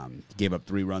lost. Gave up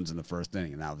 3 runs in the first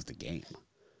inning, and that was the game.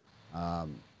 That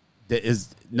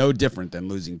is no different than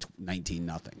losing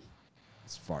 19-0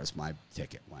 as far as my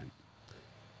ticket went.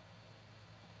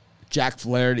 Jack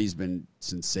Flaherty's been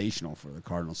sensational for the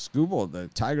Cardinals. Skubal, the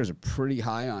Tigers are pretty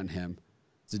high on him.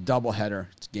 It's a doubleheader.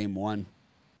 It's game 1.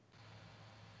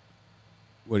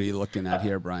 What are you looking at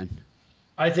here, Brian?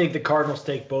 I think the Cardinals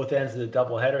take both ends of the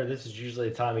doubleheader. This is usually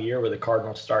the time of year where the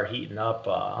Cardinals start heating up.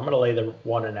 I'm going to lay the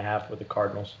 1.5 with the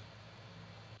Cardinals.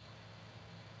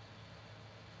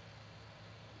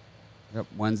 Yep,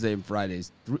 Wednesday and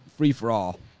Fridays. Free for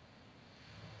all.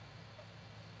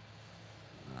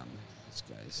 This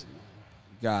guy's...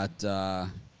 Got how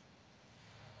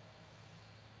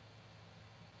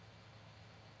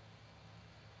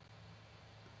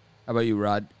about you,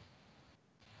 Rod?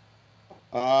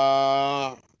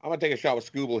 I'm gonna take a shot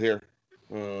with Skubal here.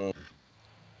 I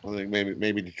think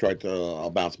maybe Detroit.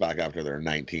 I'll bounce back after their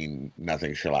 19-0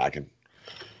 shellacking.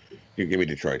 You give me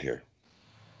Detroit here.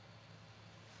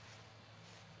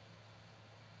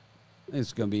 I think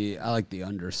it's gonna be. I like the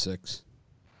under 6.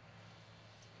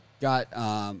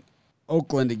 Got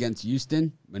Oakland against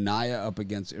Houston. Minaya up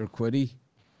against Urquidy.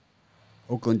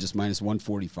 Oakland just minus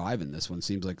 145 in this one.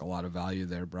 Seems like a lot of value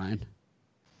there, Brian.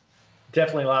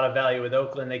 Definitely a lot of value with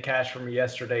Oakland. They cashed for me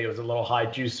yesterday. It was a little high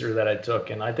juicer that I took,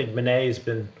 and I think Minaya has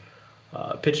been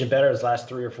pitching better his last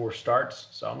 3 or 4 starts.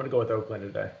 So I'm going to go with Oakland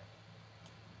today.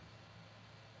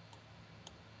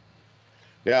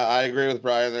 Yeah, I agree with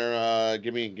Brian there.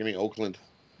 Give me Oakland.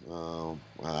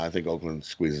 I think Oakland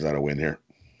squeezes out a win here.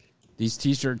 These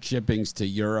T-shirt shippings to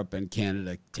Europe and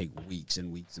Canada take weeks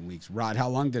and weeks and weeks. Rod, how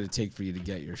long did it take for you to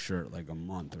get your shirt? Like a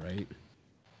month, right?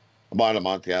 About a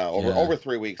month, yeah. Over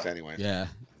 3 weeks anyway. Yeah,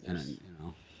 and it,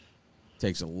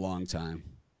 takes a long time.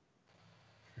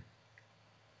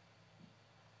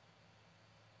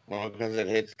 Well, because it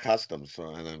hits customs,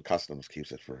 and then customs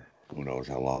keeps it for who knows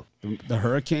how long. The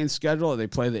Hurricane schedule, they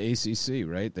play the ACC,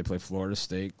 right? They play Florida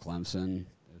State, Clemson.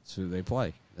 That's who they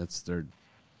play. That's their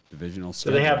divisional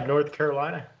schedule. So they have North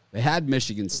Carolina? They had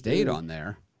Michigan State on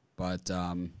there, but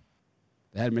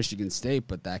they had Michigan State,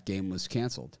 but that game was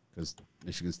canceled because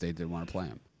Michigan State didn't want to play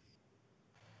them.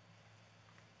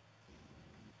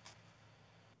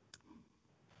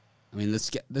 I mean,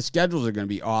 the schedules are going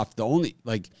to be off. The only,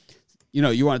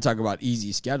 you want to talk about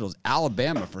easy schedules.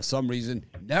 Alabama, for some reason,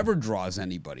 never draws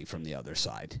anybody from the other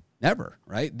side. Never,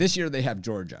 right? This year they have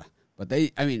Georgia. But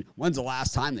when's the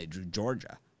last time they drew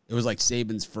Georgia? It was like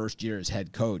Saban's first year as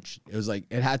head coach. It was like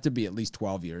it had to be at least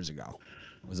 12 years ago.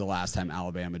 Was the last time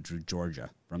Alabama drew Georgia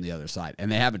from the other side,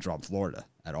 and they haven't drawn Florida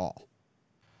at all.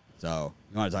 So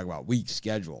you want to talk about weak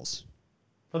schedules?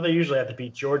 Well, they usually have to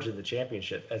beat Georgia in the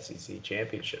championship, SEC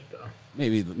championship, though.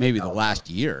 Maybe the last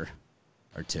year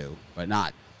or two, but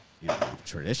not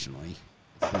traditionally.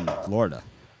 It's been Florida.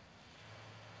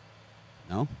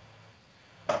 No.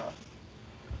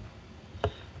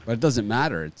 But it doesn't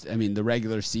matter. The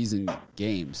regular season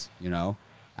games,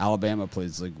 Alabama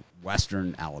plays like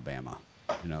Western Alabama.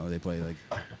 They play like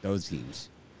those teams.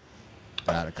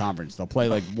 They're out of conference. They'll play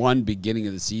like one beginning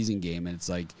of the season game, and it's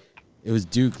like it was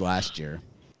Duke last year.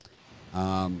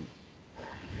 And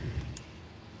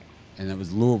it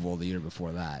was Louisville the year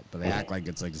before that. But they act like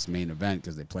it's like this main event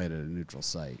because they played at a neutral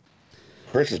site.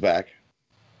 Chris is back.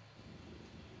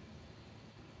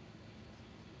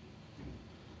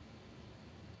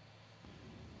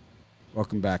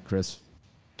 Welcome back, Chris.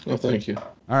 Oh, thank you.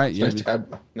 All right.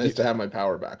 Nice to have my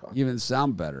power back on. You even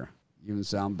sound better.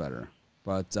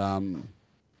 But so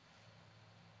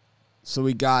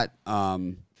we're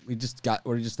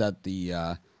just at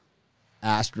the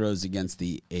Astros against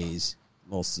the A's. A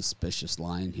little suspicious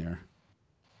line here.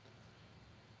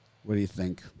 What do you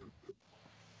think?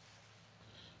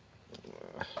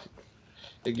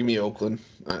 Give me Oakland.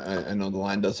 I know the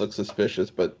line does look suspicious,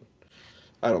 but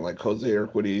I don't like Jose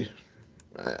Urquidy.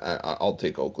 I'll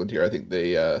take Oakland here. I think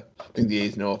the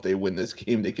A's know if they win this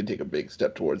game, they can take a big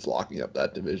step towards locking up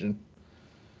that division.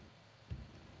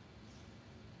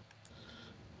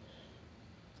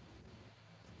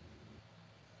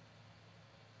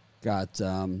 Got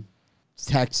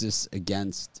Texas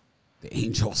against the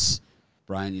Angels.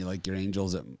 Brian, you like your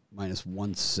Angels at minus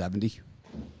 170?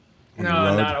 No,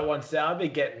 not at 170. I've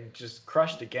been getting just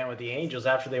crushed again with the Angels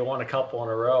after they won a couple in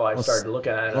a row. I started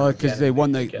looking at it. Well, because they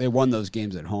won those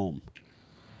games at home,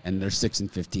 and they're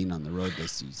 6-15 on the road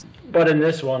this season. But in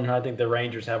this one, I think the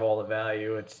Rangers have all the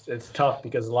value. It's tough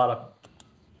because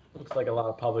looks like a lot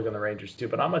of public on the Rangers too.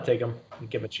 But I'm gonna take them and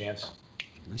give them a chance.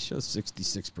 I show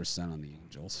 66% on the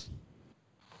Angels.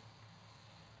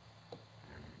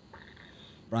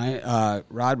 Brian,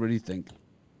 Rod, what do you think?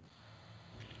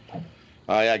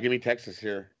 Yeah, give me Texas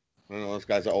here. I don't know, this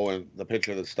guy's 0. The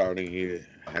pitcher that's starting, he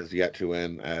has yet to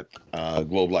win at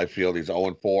Globe Life Field. He's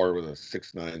 0-4 with a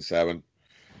 6.97.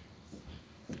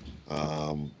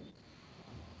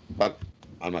 But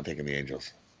I'm not taking the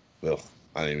Angels. Ugh,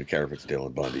 I don't even care if it's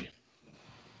Dylan Bundy.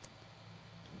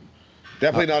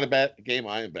 Definitely not a bad game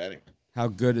I am betting. How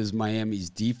good is Miami's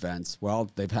defense? Well,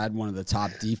 they've had one of the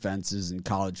top defenses in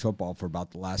college football for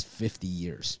about the last 50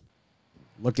 years.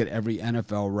 Look at every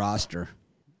NFL roster.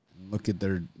 Look at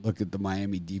the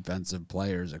Miami defensive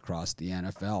players across the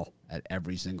NFL at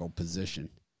every single position.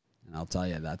 And I'll tell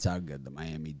you, that's how good the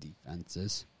Miami defense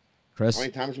is. Chris? How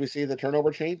many times we see the turnover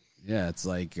chain? Yeah, it's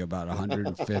like about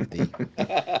 150.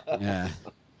 Yeah.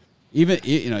 Even,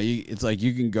 it's like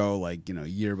you can go like,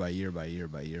 year by year by year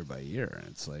by year by year. And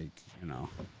it's like,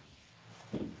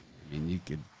 you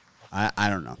could, I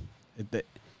don't know.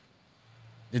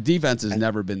 The defense has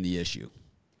never been the issue.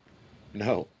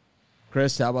 No.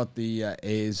 Chris, how about the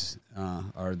A's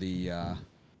or the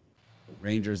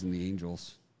Rangers and the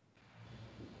Angels?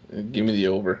 Give me the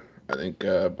over. I think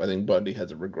Bundy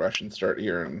has a regression start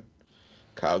here, and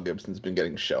Kyle Gibson's been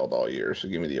getting shelled all year, so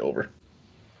give me the over.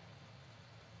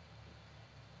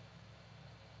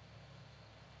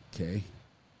 Okay.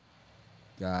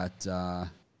 Got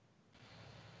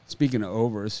speaking of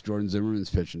overs, Jordan Zimmerman's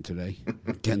pitching today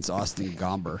against Austin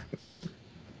Gomber.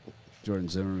 Jordan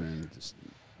Zimmerman just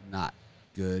not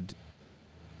good.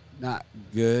 Not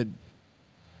good.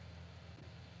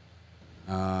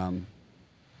 I'm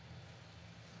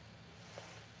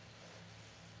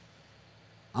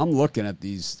looking at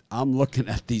these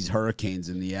Hurricanes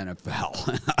in the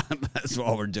NFL. That's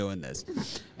why we're doing this.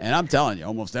 And I'm telling you,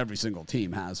 almost every single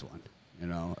team has one.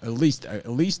 At least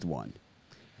one.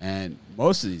 And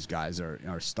most of these guys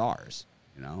are stars,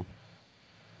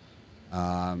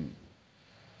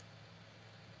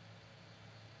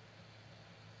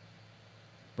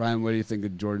 Brian, what do you think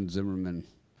of Jordan Zimmerman,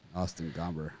 Austin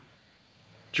Gomber?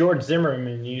 Jordan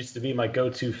Zimmerman used to be my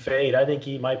go-to fade. I think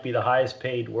he might be the highest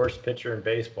paid worst pitcher in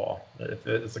baseball if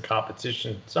it's a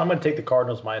competition. So I'm going to take the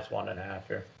Cardinals minus 1.5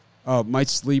 here. Oh, my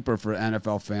sleeper for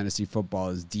NFL fantasy football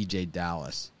is DJ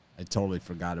Dallas. I totally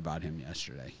forgot about him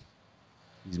yesterday.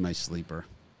 He's my sleeper.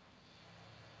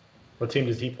 What team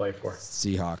does he play for?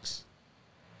 Seahawks.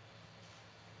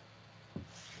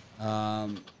 How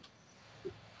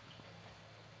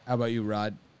about you,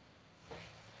 Rod?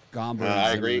 Gomber.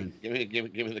 I and agree. Zimmerman.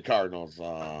 Give me the Cardinals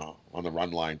on the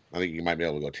run line. I think you might be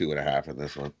able to go 2.5 in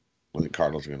this one. When the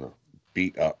Cardinals are going to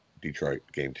beat up Detroit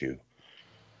game 2.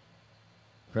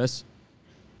 Chris?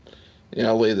 Yeah,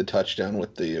 I'll lay the touchdown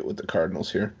with the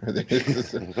Cardinals here. I think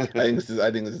this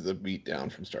is a beat down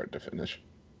from start to finish.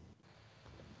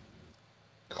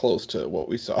 Close to what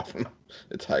we saw from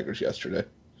the Tigers yesterday,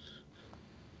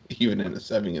 even in a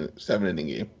seven inning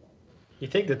game. You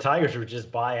think the Tigers would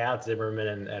just buy out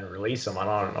Zimmerman and release him? I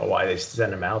don't know why they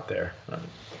sent him out there.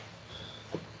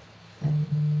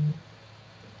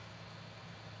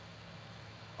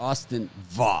 Austin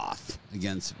Voth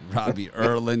against Robbie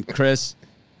Erlin. Chris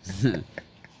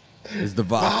is the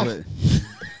Voth.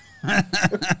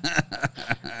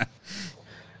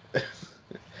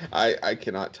 I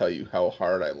cannot tell you how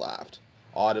hard I laughed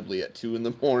audibly at 2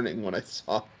 a.m. when I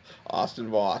saw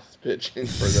Austin Voth pitching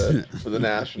for the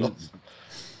Nationals.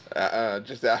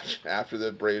 Just after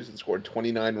the Braves had scored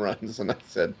 29 runs, and I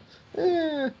said,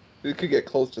 it could get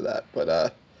close to that,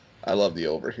 but I love the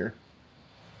over here.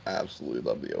 Absolutely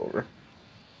love the over.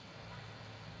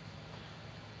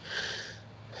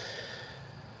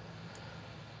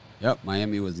 Yep,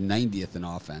 Miami was 90th in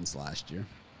offense last year.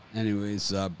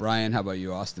 Anyways, Brian, how about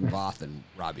you? Austin Voth and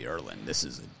Robbie Erlin. This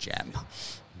is a gem.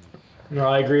 No,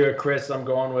 I agree with Chris. I'm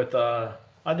going with, I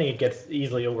think it gets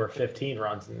easily over 15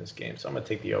 runs in this game, so I'm going to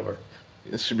take the over.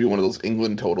 This should be one of those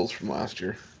England totals from last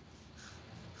year.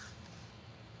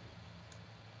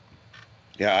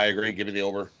 Yeah, I agree. Give me the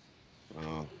over.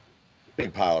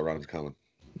 Big pile of runs coming.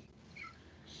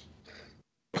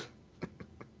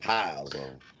 Piles of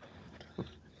them.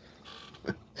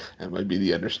 That might be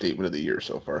the understatement of the year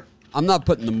so far. I'm not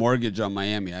putting the mortgage on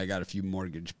Miami. I got a few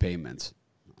mortgage payments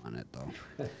on it, though.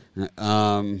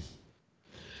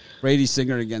 Brady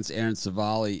Singer against Aaron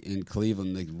Savali in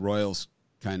Cleveland. The Royals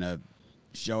kind of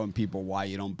showing people why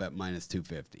you don't bet minus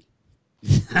 250.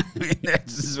 I mean,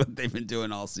 this is what they've been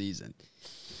doing all season.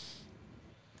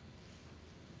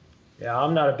 Yeah,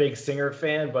 I'm not a big Singer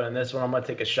fan, but in this one, I'm going to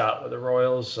take a shot with the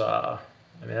Royals. I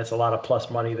mean, that's a lot of plus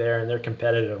money there, and they're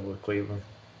competitive with Cleveland.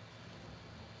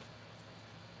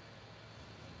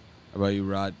 How about you,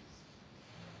 Rod?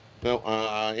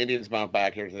 No, Indians bounce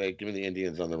back here today. Give me the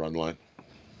Indians on the run line.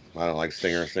 I don't like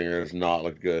Singer. Singer does not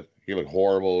look good. He looked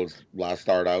horrible his last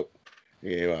start out. He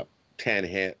gave up 10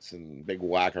 hits and big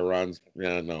whacker runs.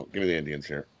 Yeah, no, give me the Indians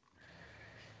here.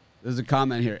 There's a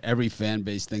comment here. Every fan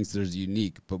base thinks there's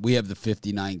unique, but we have the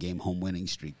 59-game home winning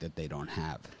streak that they don't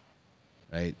have.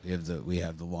 Right? We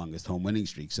have the longest home winning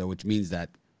streak, so which means that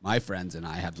my friends and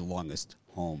I have the longest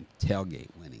home tailgate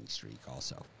winning streak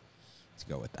also. Let's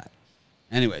go with that.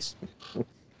 Anyways,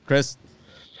 Chris?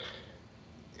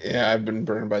 Yeah, I've been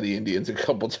burned by the Indians a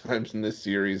couple times in this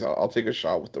series. I'll take a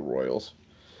shot with the Royals.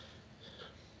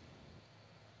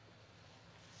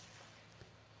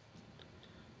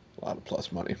 A lot of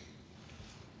plus money.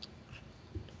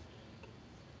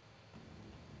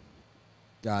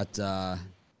 Got the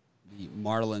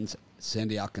Marlins,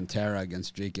 Sandy Alcantara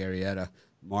against Jake Arrieta.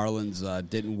 Marlins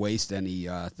didn't waste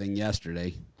anything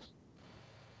yesterday.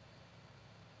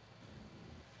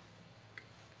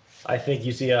 I think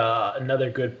you see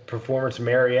another good performance.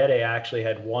 Marietta actually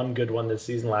had one good one this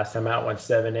season. Last time out, went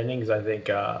 7 innings. I think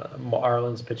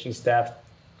Marlins pitching staff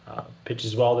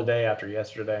pitches well today after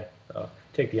yesterday. So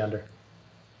take the under.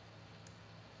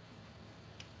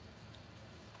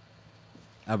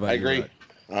 How about I you, agree.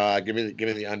 Rod? Give me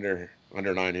the under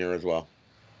 9 here as well.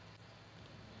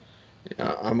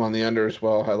 Yeah, I'm on the under as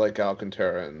well. I like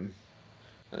Alcantara, and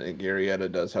I think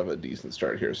Arrieta does have a decent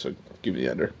start here, so give me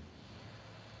the under.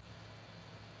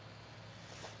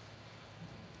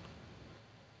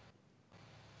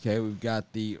 Okay, we've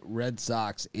got the Red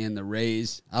Sox and the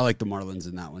Rays. I like the Marlins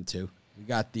in that one, too. We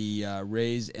got the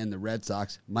Rays and the Red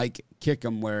Sox. Mike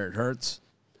Kickham where it hurts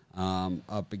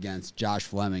up against Josh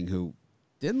Fleming, who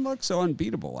didn't look so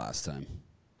unbeatable last time.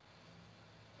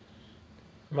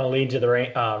 I'm going to lean to the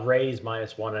Rays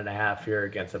minus 1.5 here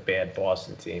against a bad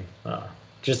Boston team.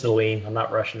 Just a lean. I'm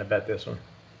not rushing to bet this one.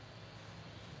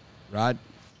 Rod?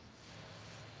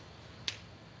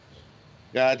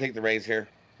 Yeah, I take the Rays here.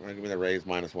 Give me the Rays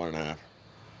minus 1.5.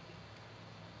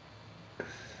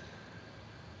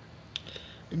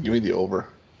 Give me the over.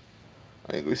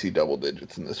 I think we see double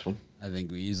digits in this one. I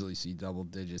think we easily see double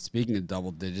digits. Speaking of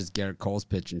double digits, Garrett Cole's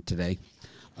pitching today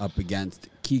up against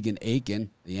Keegan Aiken.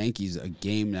 The Yankees a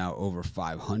game now over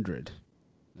 500.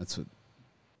 That's what,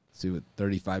 see what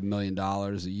 $35 million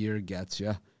a year gets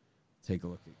you. Take a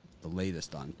look at the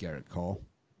latest on Garrett Cole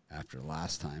after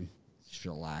last time.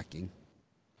 Shellacking.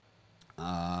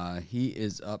 He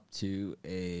is up to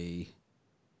a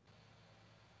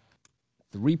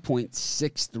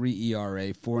 3.63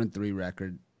 ERA, 4-3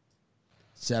 record,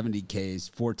 70 Ks,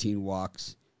 14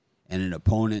 walks, and an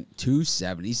opponent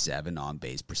 277 on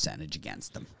base percentage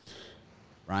against them.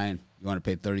 Brian, you want to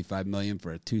pay $35 million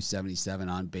for a 277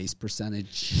 on base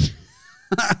percentage?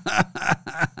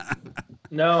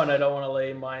 No, and I don't want to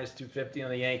lay minus 250 on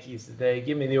the Yankees today.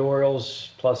 Give me the Orioles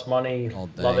plus money. All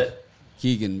day. Love it.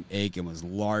 Keegan Aiken was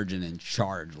large and in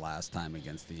charge last time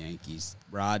against the Yankees.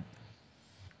 Rod?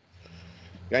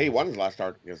 Yeah, he won his last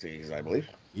start against the Yankees, I believe.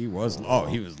 He was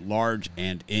large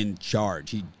and in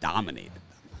charge. He dominated them.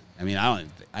 I mean,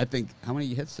 I think how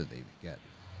many hits did they get?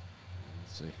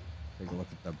 Let's see. Take a look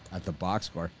at the box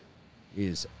score. He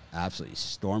just absolutely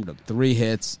stormed them. 3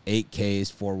 hits, 8 Ks,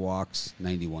 4 walks,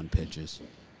 91 pitches.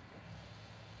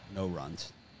 No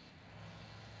runs.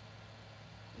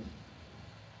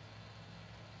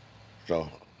 So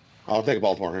I'll take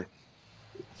Baltimore here.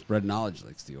 Spread knowledge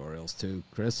likes the Orioles too.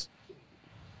 Chris?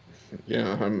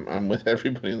 Yeah, I'm with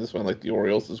everybody in this one, like the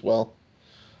Orioles as well.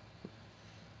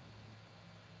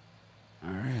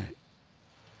 All right.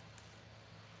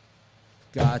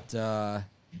 Got the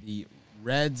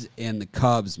Reds and the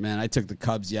Cubs. Man, I took the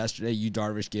Cubs yesterday. Yu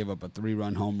Darvish gave up a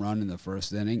 3-run home run in the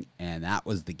first inning, and that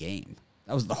was the game.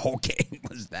 That was the whole game,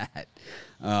 was that.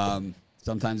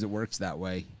 Sometimes it works that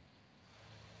way.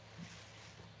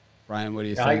 Brian, what do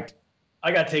you think?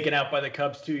 I got taken out by the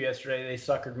Cubs, too, yesterday. They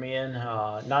suckered me in.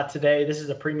 Not today. This is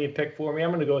a premium pick for me.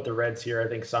 I'm going to go with the Reds here. I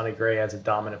think Sonny Gray has a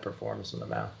dominant performance on the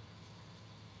mound.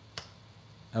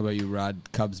 How about you, Rod?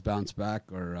 Cubs bounce back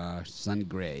or Sonny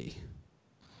Gray?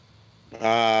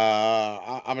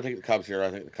 I'm going to take the Cubs here.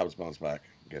 I think the Cubs bounce back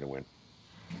and get a win.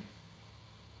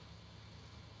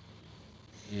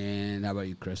 And how about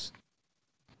you, Chris?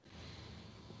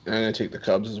 I'm going to take the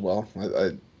Cubs as well.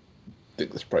 I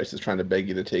think this price is trying to beg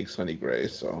you to take Sonny Gray,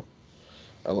 so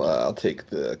I'll take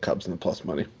the Cubs and the plus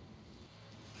money.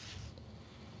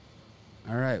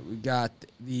 All right, we got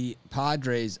the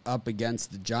Padres up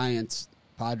against the Giants.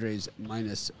 Padres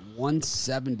minus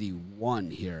 171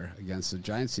 here against the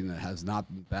Giants team that has not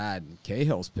been bad.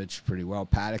 Cahill's pitched pretty well.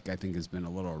 Paddock, I think, has been a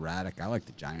little erratic. I like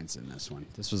the Giants in this one.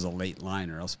 This was a late line,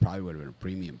 or else probably would have been a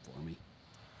premium for me.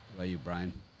 What about you,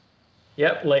 Brian?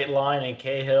 Yep, late line, and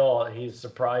Cahill, he's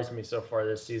surprised me so far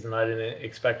this season. I didn't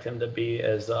expect him to be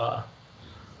as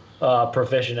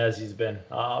proficient as he's been.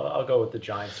 I'll go with the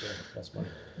Giants here. That's money.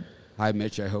 Hi,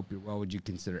 Mitch. I hope you're well. Would you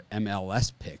consider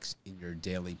MLS picks in your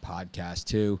daily podcast,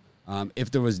 too, if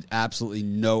there was absolutely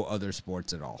no other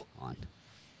sports at all on?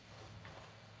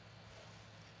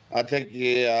 I'll take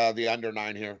the under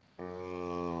 9 here.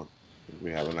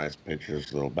 We have a nice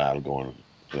pitcher's little battle going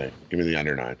today. Give me the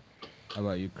under 9. How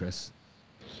about you, Chris?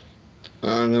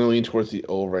 I'm going to lean towards the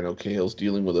over. I know Cahill's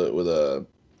dealing with a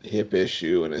hip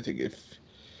issue, and I think if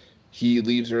he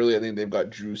leaves early, I think they've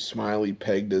got Drew Smiley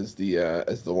pegged as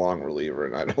the long reliever,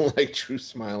 and I don't like Drew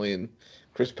Smiley, and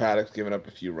Chris Paddock's given up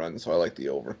a few runs, so I like the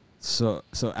over. So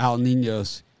Al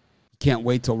Ninos can't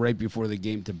wait till right before the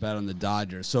game to bet on the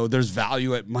Dodgers. So there's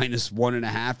value at minus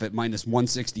 1.5 at minus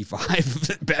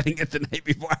 165 betting it the night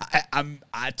before.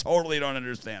 I totally don't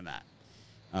understand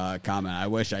that comment. I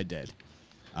wish I did.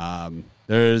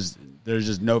 There's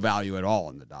just no value at all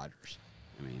in the Dodgers.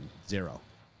 I mean, zero.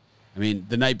 I mean,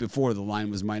 the night before, the line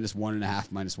was minus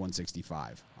 1.5, minus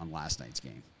 165 on last night's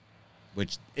game,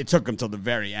 which it took them till the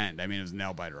very end. I mean, it was a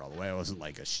nail-biter all the way. It wasn't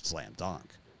like a slam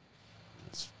dunk.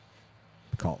 Let's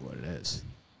call it what it is.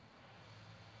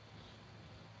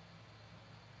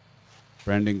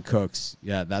 Brendan Cooks.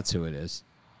 Yeah, that's who it is.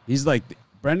 He's like,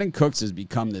 Brendan Cooks has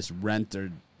become this renter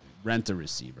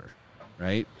receiver,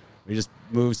 right? He just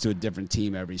moves to a different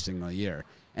team every single year.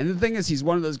 And the thing is, he's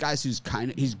one of those guys who's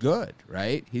he's good,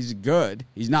 right? He's good.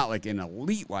 He's not like an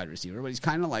elite wide receiver, but he's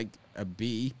kind of like a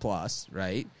B plus,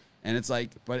 right? And it's like,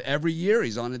 but every year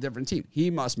he's on a different team. He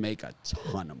must make a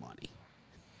ton of money.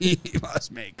 He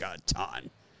must make a ton.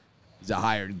 He's a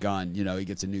hired gun. You know, he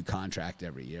gets a new contract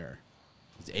every year.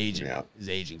 His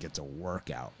agent gets a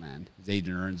workout, man. His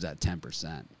agent earns that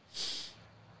 10%.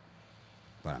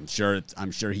 But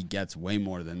I'm sure he gets way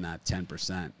more than that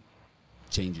 10%.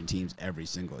 Changing teams every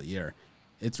single year.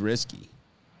 It's risky.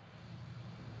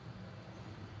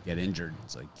 Get injured,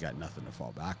 it's like you got nothing to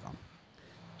fall back on.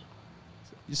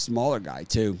 He's a smaller guy,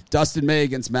 too. Dustin May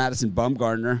against Madison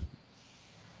Bumgarner.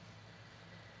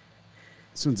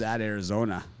 This one's at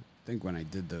Arizona. I think when I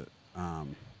did the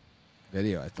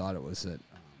video, I thought it was at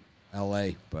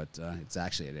L.A., but it's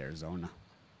actually at Arizona.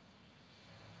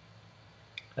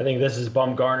 I think this is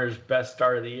Bumgarner's best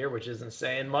start of the year, which isn't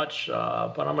saying much,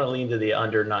 but I'm going to lean to the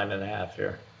under 9.5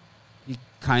 here. He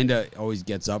kind of always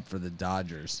gets up for the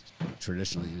Dodgers,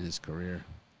 traditionally in his career.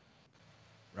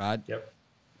 Rod? Yep.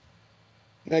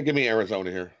 Yeah, give me Arizona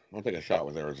here. I'll take a shot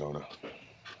with Arizona.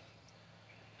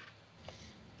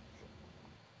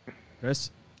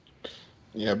 Chris?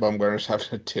 Yeah, Bumgarner's having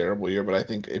a terrible year, but I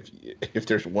think if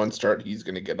there's one start he's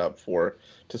going to get up for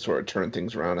to sort of turn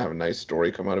things around, have a nice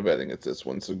story come out of it, I think it's this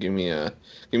one. So give me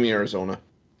Arizona.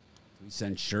 We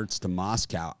send shirts to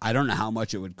Moscow. I don't know how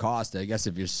much it would cost. I guess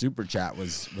if your super chat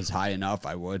was high enough,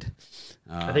 I would.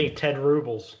 I think 10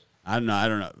 rubles. I don't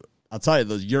know. I'll tell you,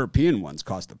 those European ones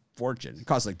cost a fortune. It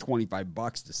costs like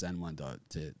 $25 to send one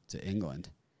to England.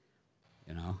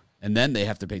 You know, and then they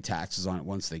have to pay taxes on it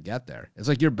once they get there. It's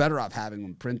like you're better off having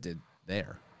them printed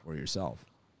there for yourself.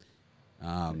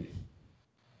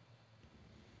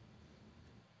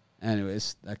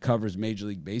 Anyways, that covers Major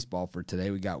League Baseball for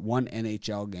today. We got one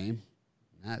NHL game.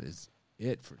 That is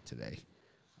it for today.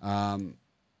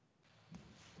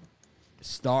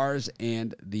 Stars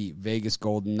and the Vegas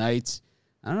Golden Knights.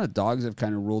 I don't know, Dogs have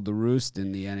kind of ruled the roost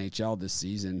in the NHL this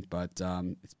season, but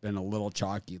it's been a little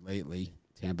chalky lately.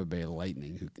 Tampa Bay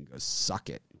Lightning, who can go suck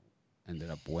it, ended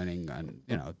up winning. And,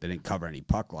 they didn't cover any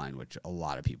puck line, which a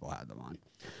lot of people had them on.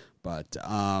 But,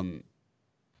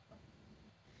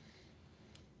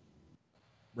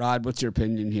 Rod, what's your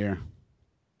opinion here?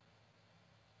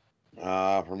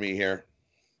 For me here,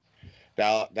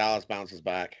 Dallas bounces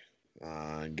back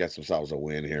and gets themselves a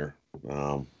win here.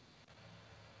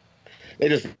 They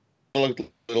just looked a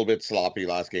little bit sloppy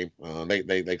last game.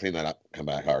 They clean that up, come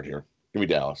back hard here. Give me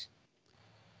Dallas.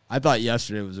 I thought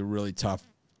yesterday was a really tough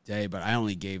day, but I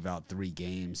only gave out 3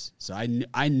 games. So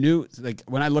I knew, like,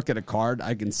 when I look at a card,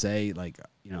 I can say, like,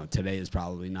 today is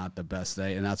probably not the best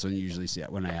day, and that's when you usually see it,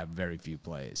 when I have very few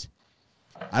plays.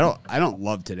 I don't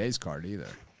love today's card either,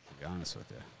 to be honest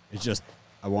with you. It's just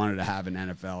I wanted to have an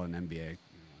NFL and NBA and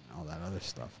all that other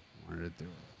stuff. I wanted to do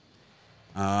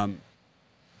it.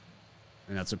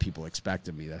 And that's what people expect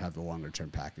of me that have the longer-term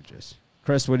packages.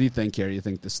 Chris, what do you think here? You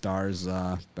think the Stars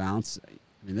bounce?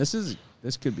 I mean, this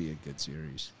could be a good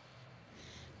series.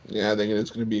 Yeah, I think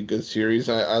it's going to be a good series.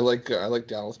 I like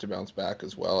Dallas to bounce back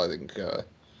as well. I think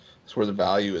that's where the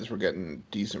value is. We're getting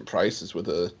decent prices with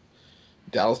a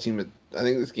Dallas team. I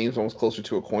think this game's almost closer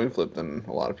to a coin flip than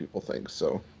a lot of people think.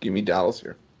 So give me Dallas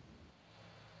here.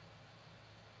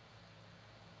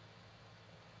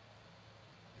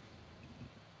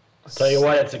 I'll tell you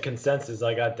what, it's a consensus.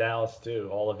 I got Dallas too.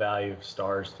 All the value of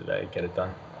Stars today. Get it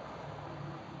done.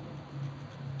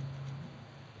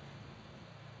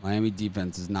 Miami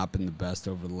defense has not been the best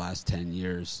over the last 10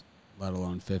 years, let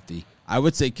alone 50. I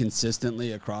would say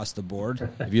consistently across the board.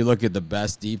 If you look at the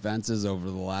best defenses over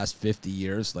the last 50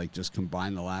 years, like just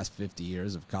combine the last 50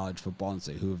 years of college football and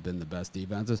say who have been the best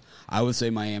defenses, I would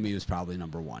say Miami was probably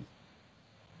number 1.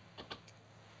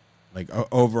 Like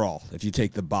overall, if you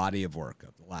take the body of work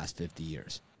of the last 50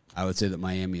 years, I would say that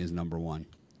Miami is number 1.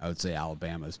 I would say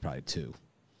Alabama is probably 2.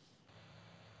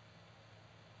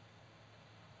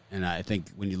 And I think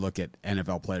when you look at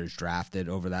NFL players drafted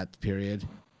over that period,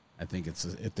 I think it's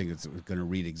going to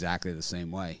read exactly the same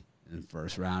way in the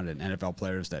first round. And NFL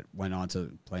players that went on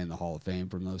to play in the Hall of Fame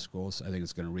from those schools, I think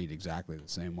it's going to read exactly the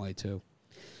same way too.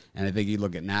 And I think you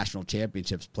look at national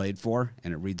championships played for,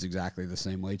 and it reads exactly the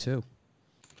same way too.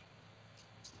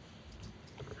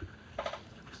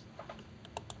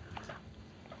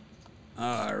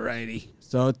 All righty.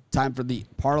 So time for the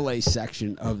parlay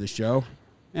section of the show.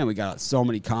 Man, we got so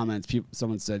many comments.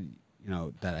 Someone said,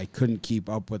 that I couldn't keep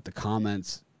up with the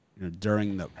comments,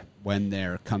 during when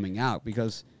they're coming out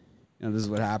because, this is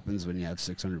what happens when you have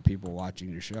 600 people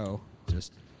watching your show.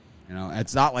 Just,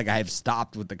 it's not like I have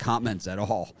stopped with the comments at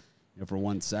all, for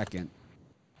 1 second.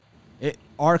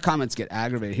 Our comments get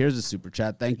aggravated. Here's a super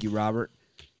chat. Thank you, Robert.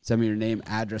 Send me your name,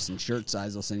 address, and shirt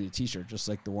size. I'll send you a T-shirt just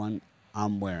like the one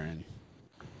I'm wearing.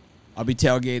 I'll be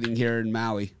tailgating here in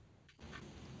Maui.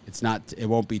 It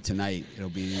won't be tonight. It'll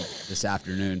be this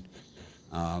afternoon.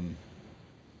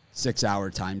 6-hour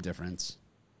time difference.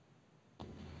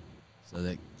 So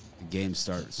that the games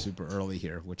start super early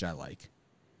here, which I like.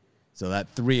 So that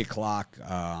 3 o'clock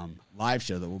live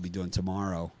show that we'll be doing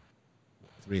tomorrow,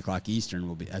 3 o'clock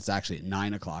Eastern, that's actually at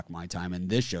 9 o'clock my time, and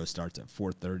this show starts at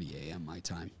 4:30 a.m. my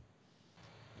time.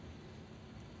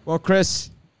 Well,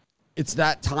 Chris, it's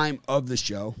that time of the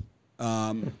show.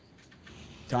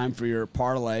 Time for your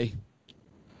parlay.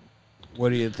 What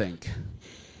do you think?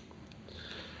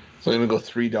 So I'm going to go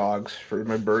 3 dogs. For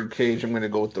my bird cage, I'm going to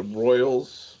go with the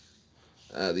Royals,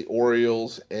 the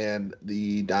Orioles, and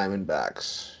the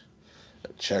Diamondbacks.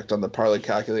 I checked on the parlay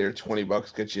calculator.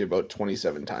 $20 gets you about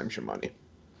 27 times your money.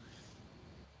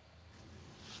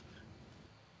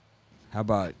 How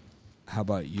about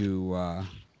you,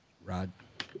 Rod?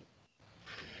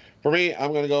 For me,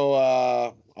 I'm going to go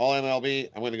all MLB.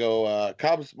 I'm going to go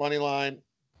Cubs money line,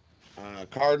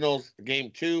 Cardinals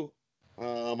game 2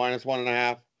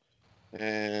 -1.5,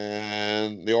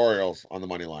 and the Orioles on the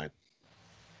money line.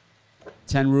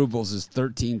 10 rubles is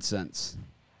 13 cents.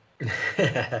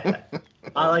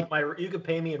 I like you can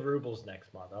pay me in rubles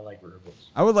next month. I like rubles.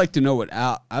 I would like to know what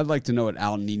I'd like to know what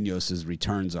Al Ninos'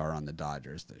 returns are on the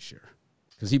Dodgers this year,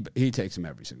 because he takes them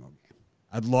every single game.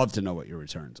 I'd love to know what your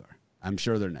returns are. I'm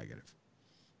sure they're negative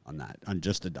on that, on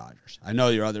just the Dodgers. I know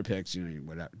your other picks, you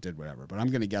did whatever, but I'm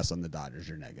going to guess on the Dodgers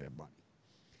you're negative money.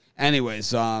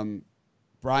 Anyways,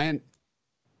 Brian,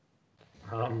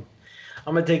 I'm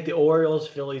going to take the Orioles,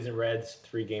 Phillies, and Reds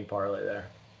 3-game parlay there.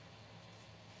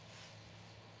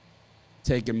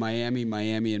 taking Miami,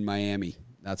 and Miami.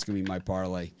 That's going to be my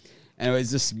parlay.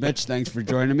 Anyways, this is Mitch. Thanks for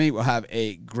joining me. We'll have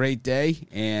a great day.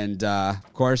 And,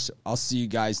 of course, I'll see you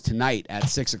guys tonight at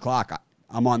 6 o'clock.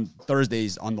 I'm on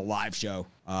Thursdays on the live show,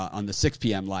 on the 6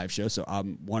 p.m. live show. So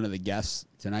I'm one of the guests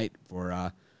tonight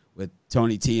for with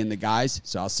Tony T and the guys.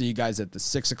 So I'll see you guys at the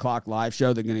 6 o'clock live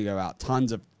show. They're going to go out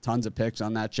tons of picks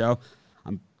on that show.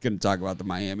 I'm going to talk about the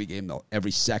Miami game, though, every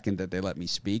second that they let me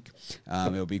speak.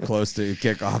 It'll be close to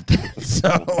kickoff then, so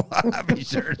be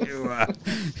sure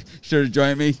to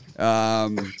join me.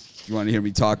 If you want to hear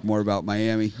me talk more about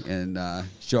Miami and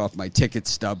show off my ticket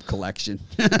stub collection.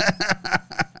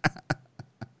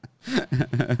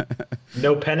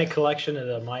 No pennant collection of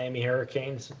the Miami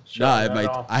Hurricanes? No,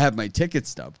 I have my ticket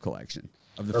stub collection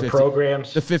of the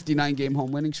programs. The 59 game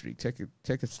home winning streak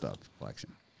ticket stub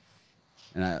collection.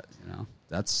 And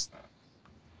that's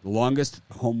the longest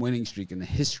home winning streak in the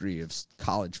history of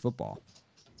college football.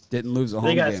 Didn't lose a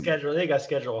home game. They got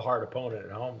scheduled a hard opponent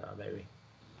at home now, maybe.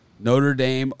 Notre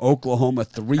Dame, Oklahoma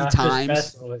 3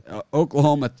 times.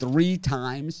 Oklahoma 3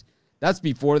 times. That's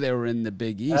before they were in the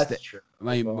Big East. That's true.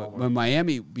 When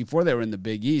Miami, before they were in the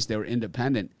Big East, they were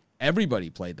independent. Everybody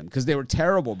played them because they were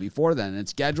terrible before then, and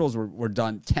schedules were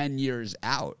done 10 years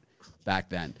out back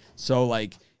then. So,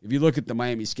 like, if you look at the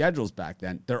Miami schedules back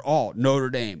then, they're all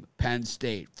Notre Dame, Penn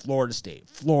State,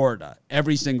 Florida.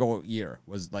 Every single year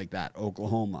was like that,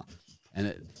 Oklahoma.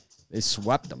 And they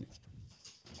swept them.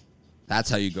 That's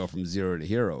how you go from 0 to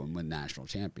hero and win national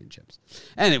championships.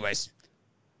 Anyways,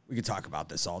 we could talk about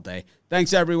this all day.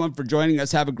 Thanks, everyone, for joining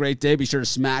us. Have a great day. Be sure to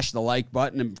smash the like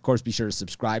button. And, of course, be sure to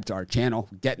subscribe to our channel.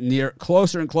 Getting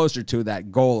closer and closer to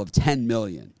that goal of 10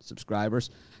 million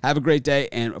subscribers. Have a great day.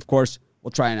 And, of course,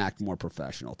 we'll try and act more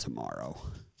professional tomorrow.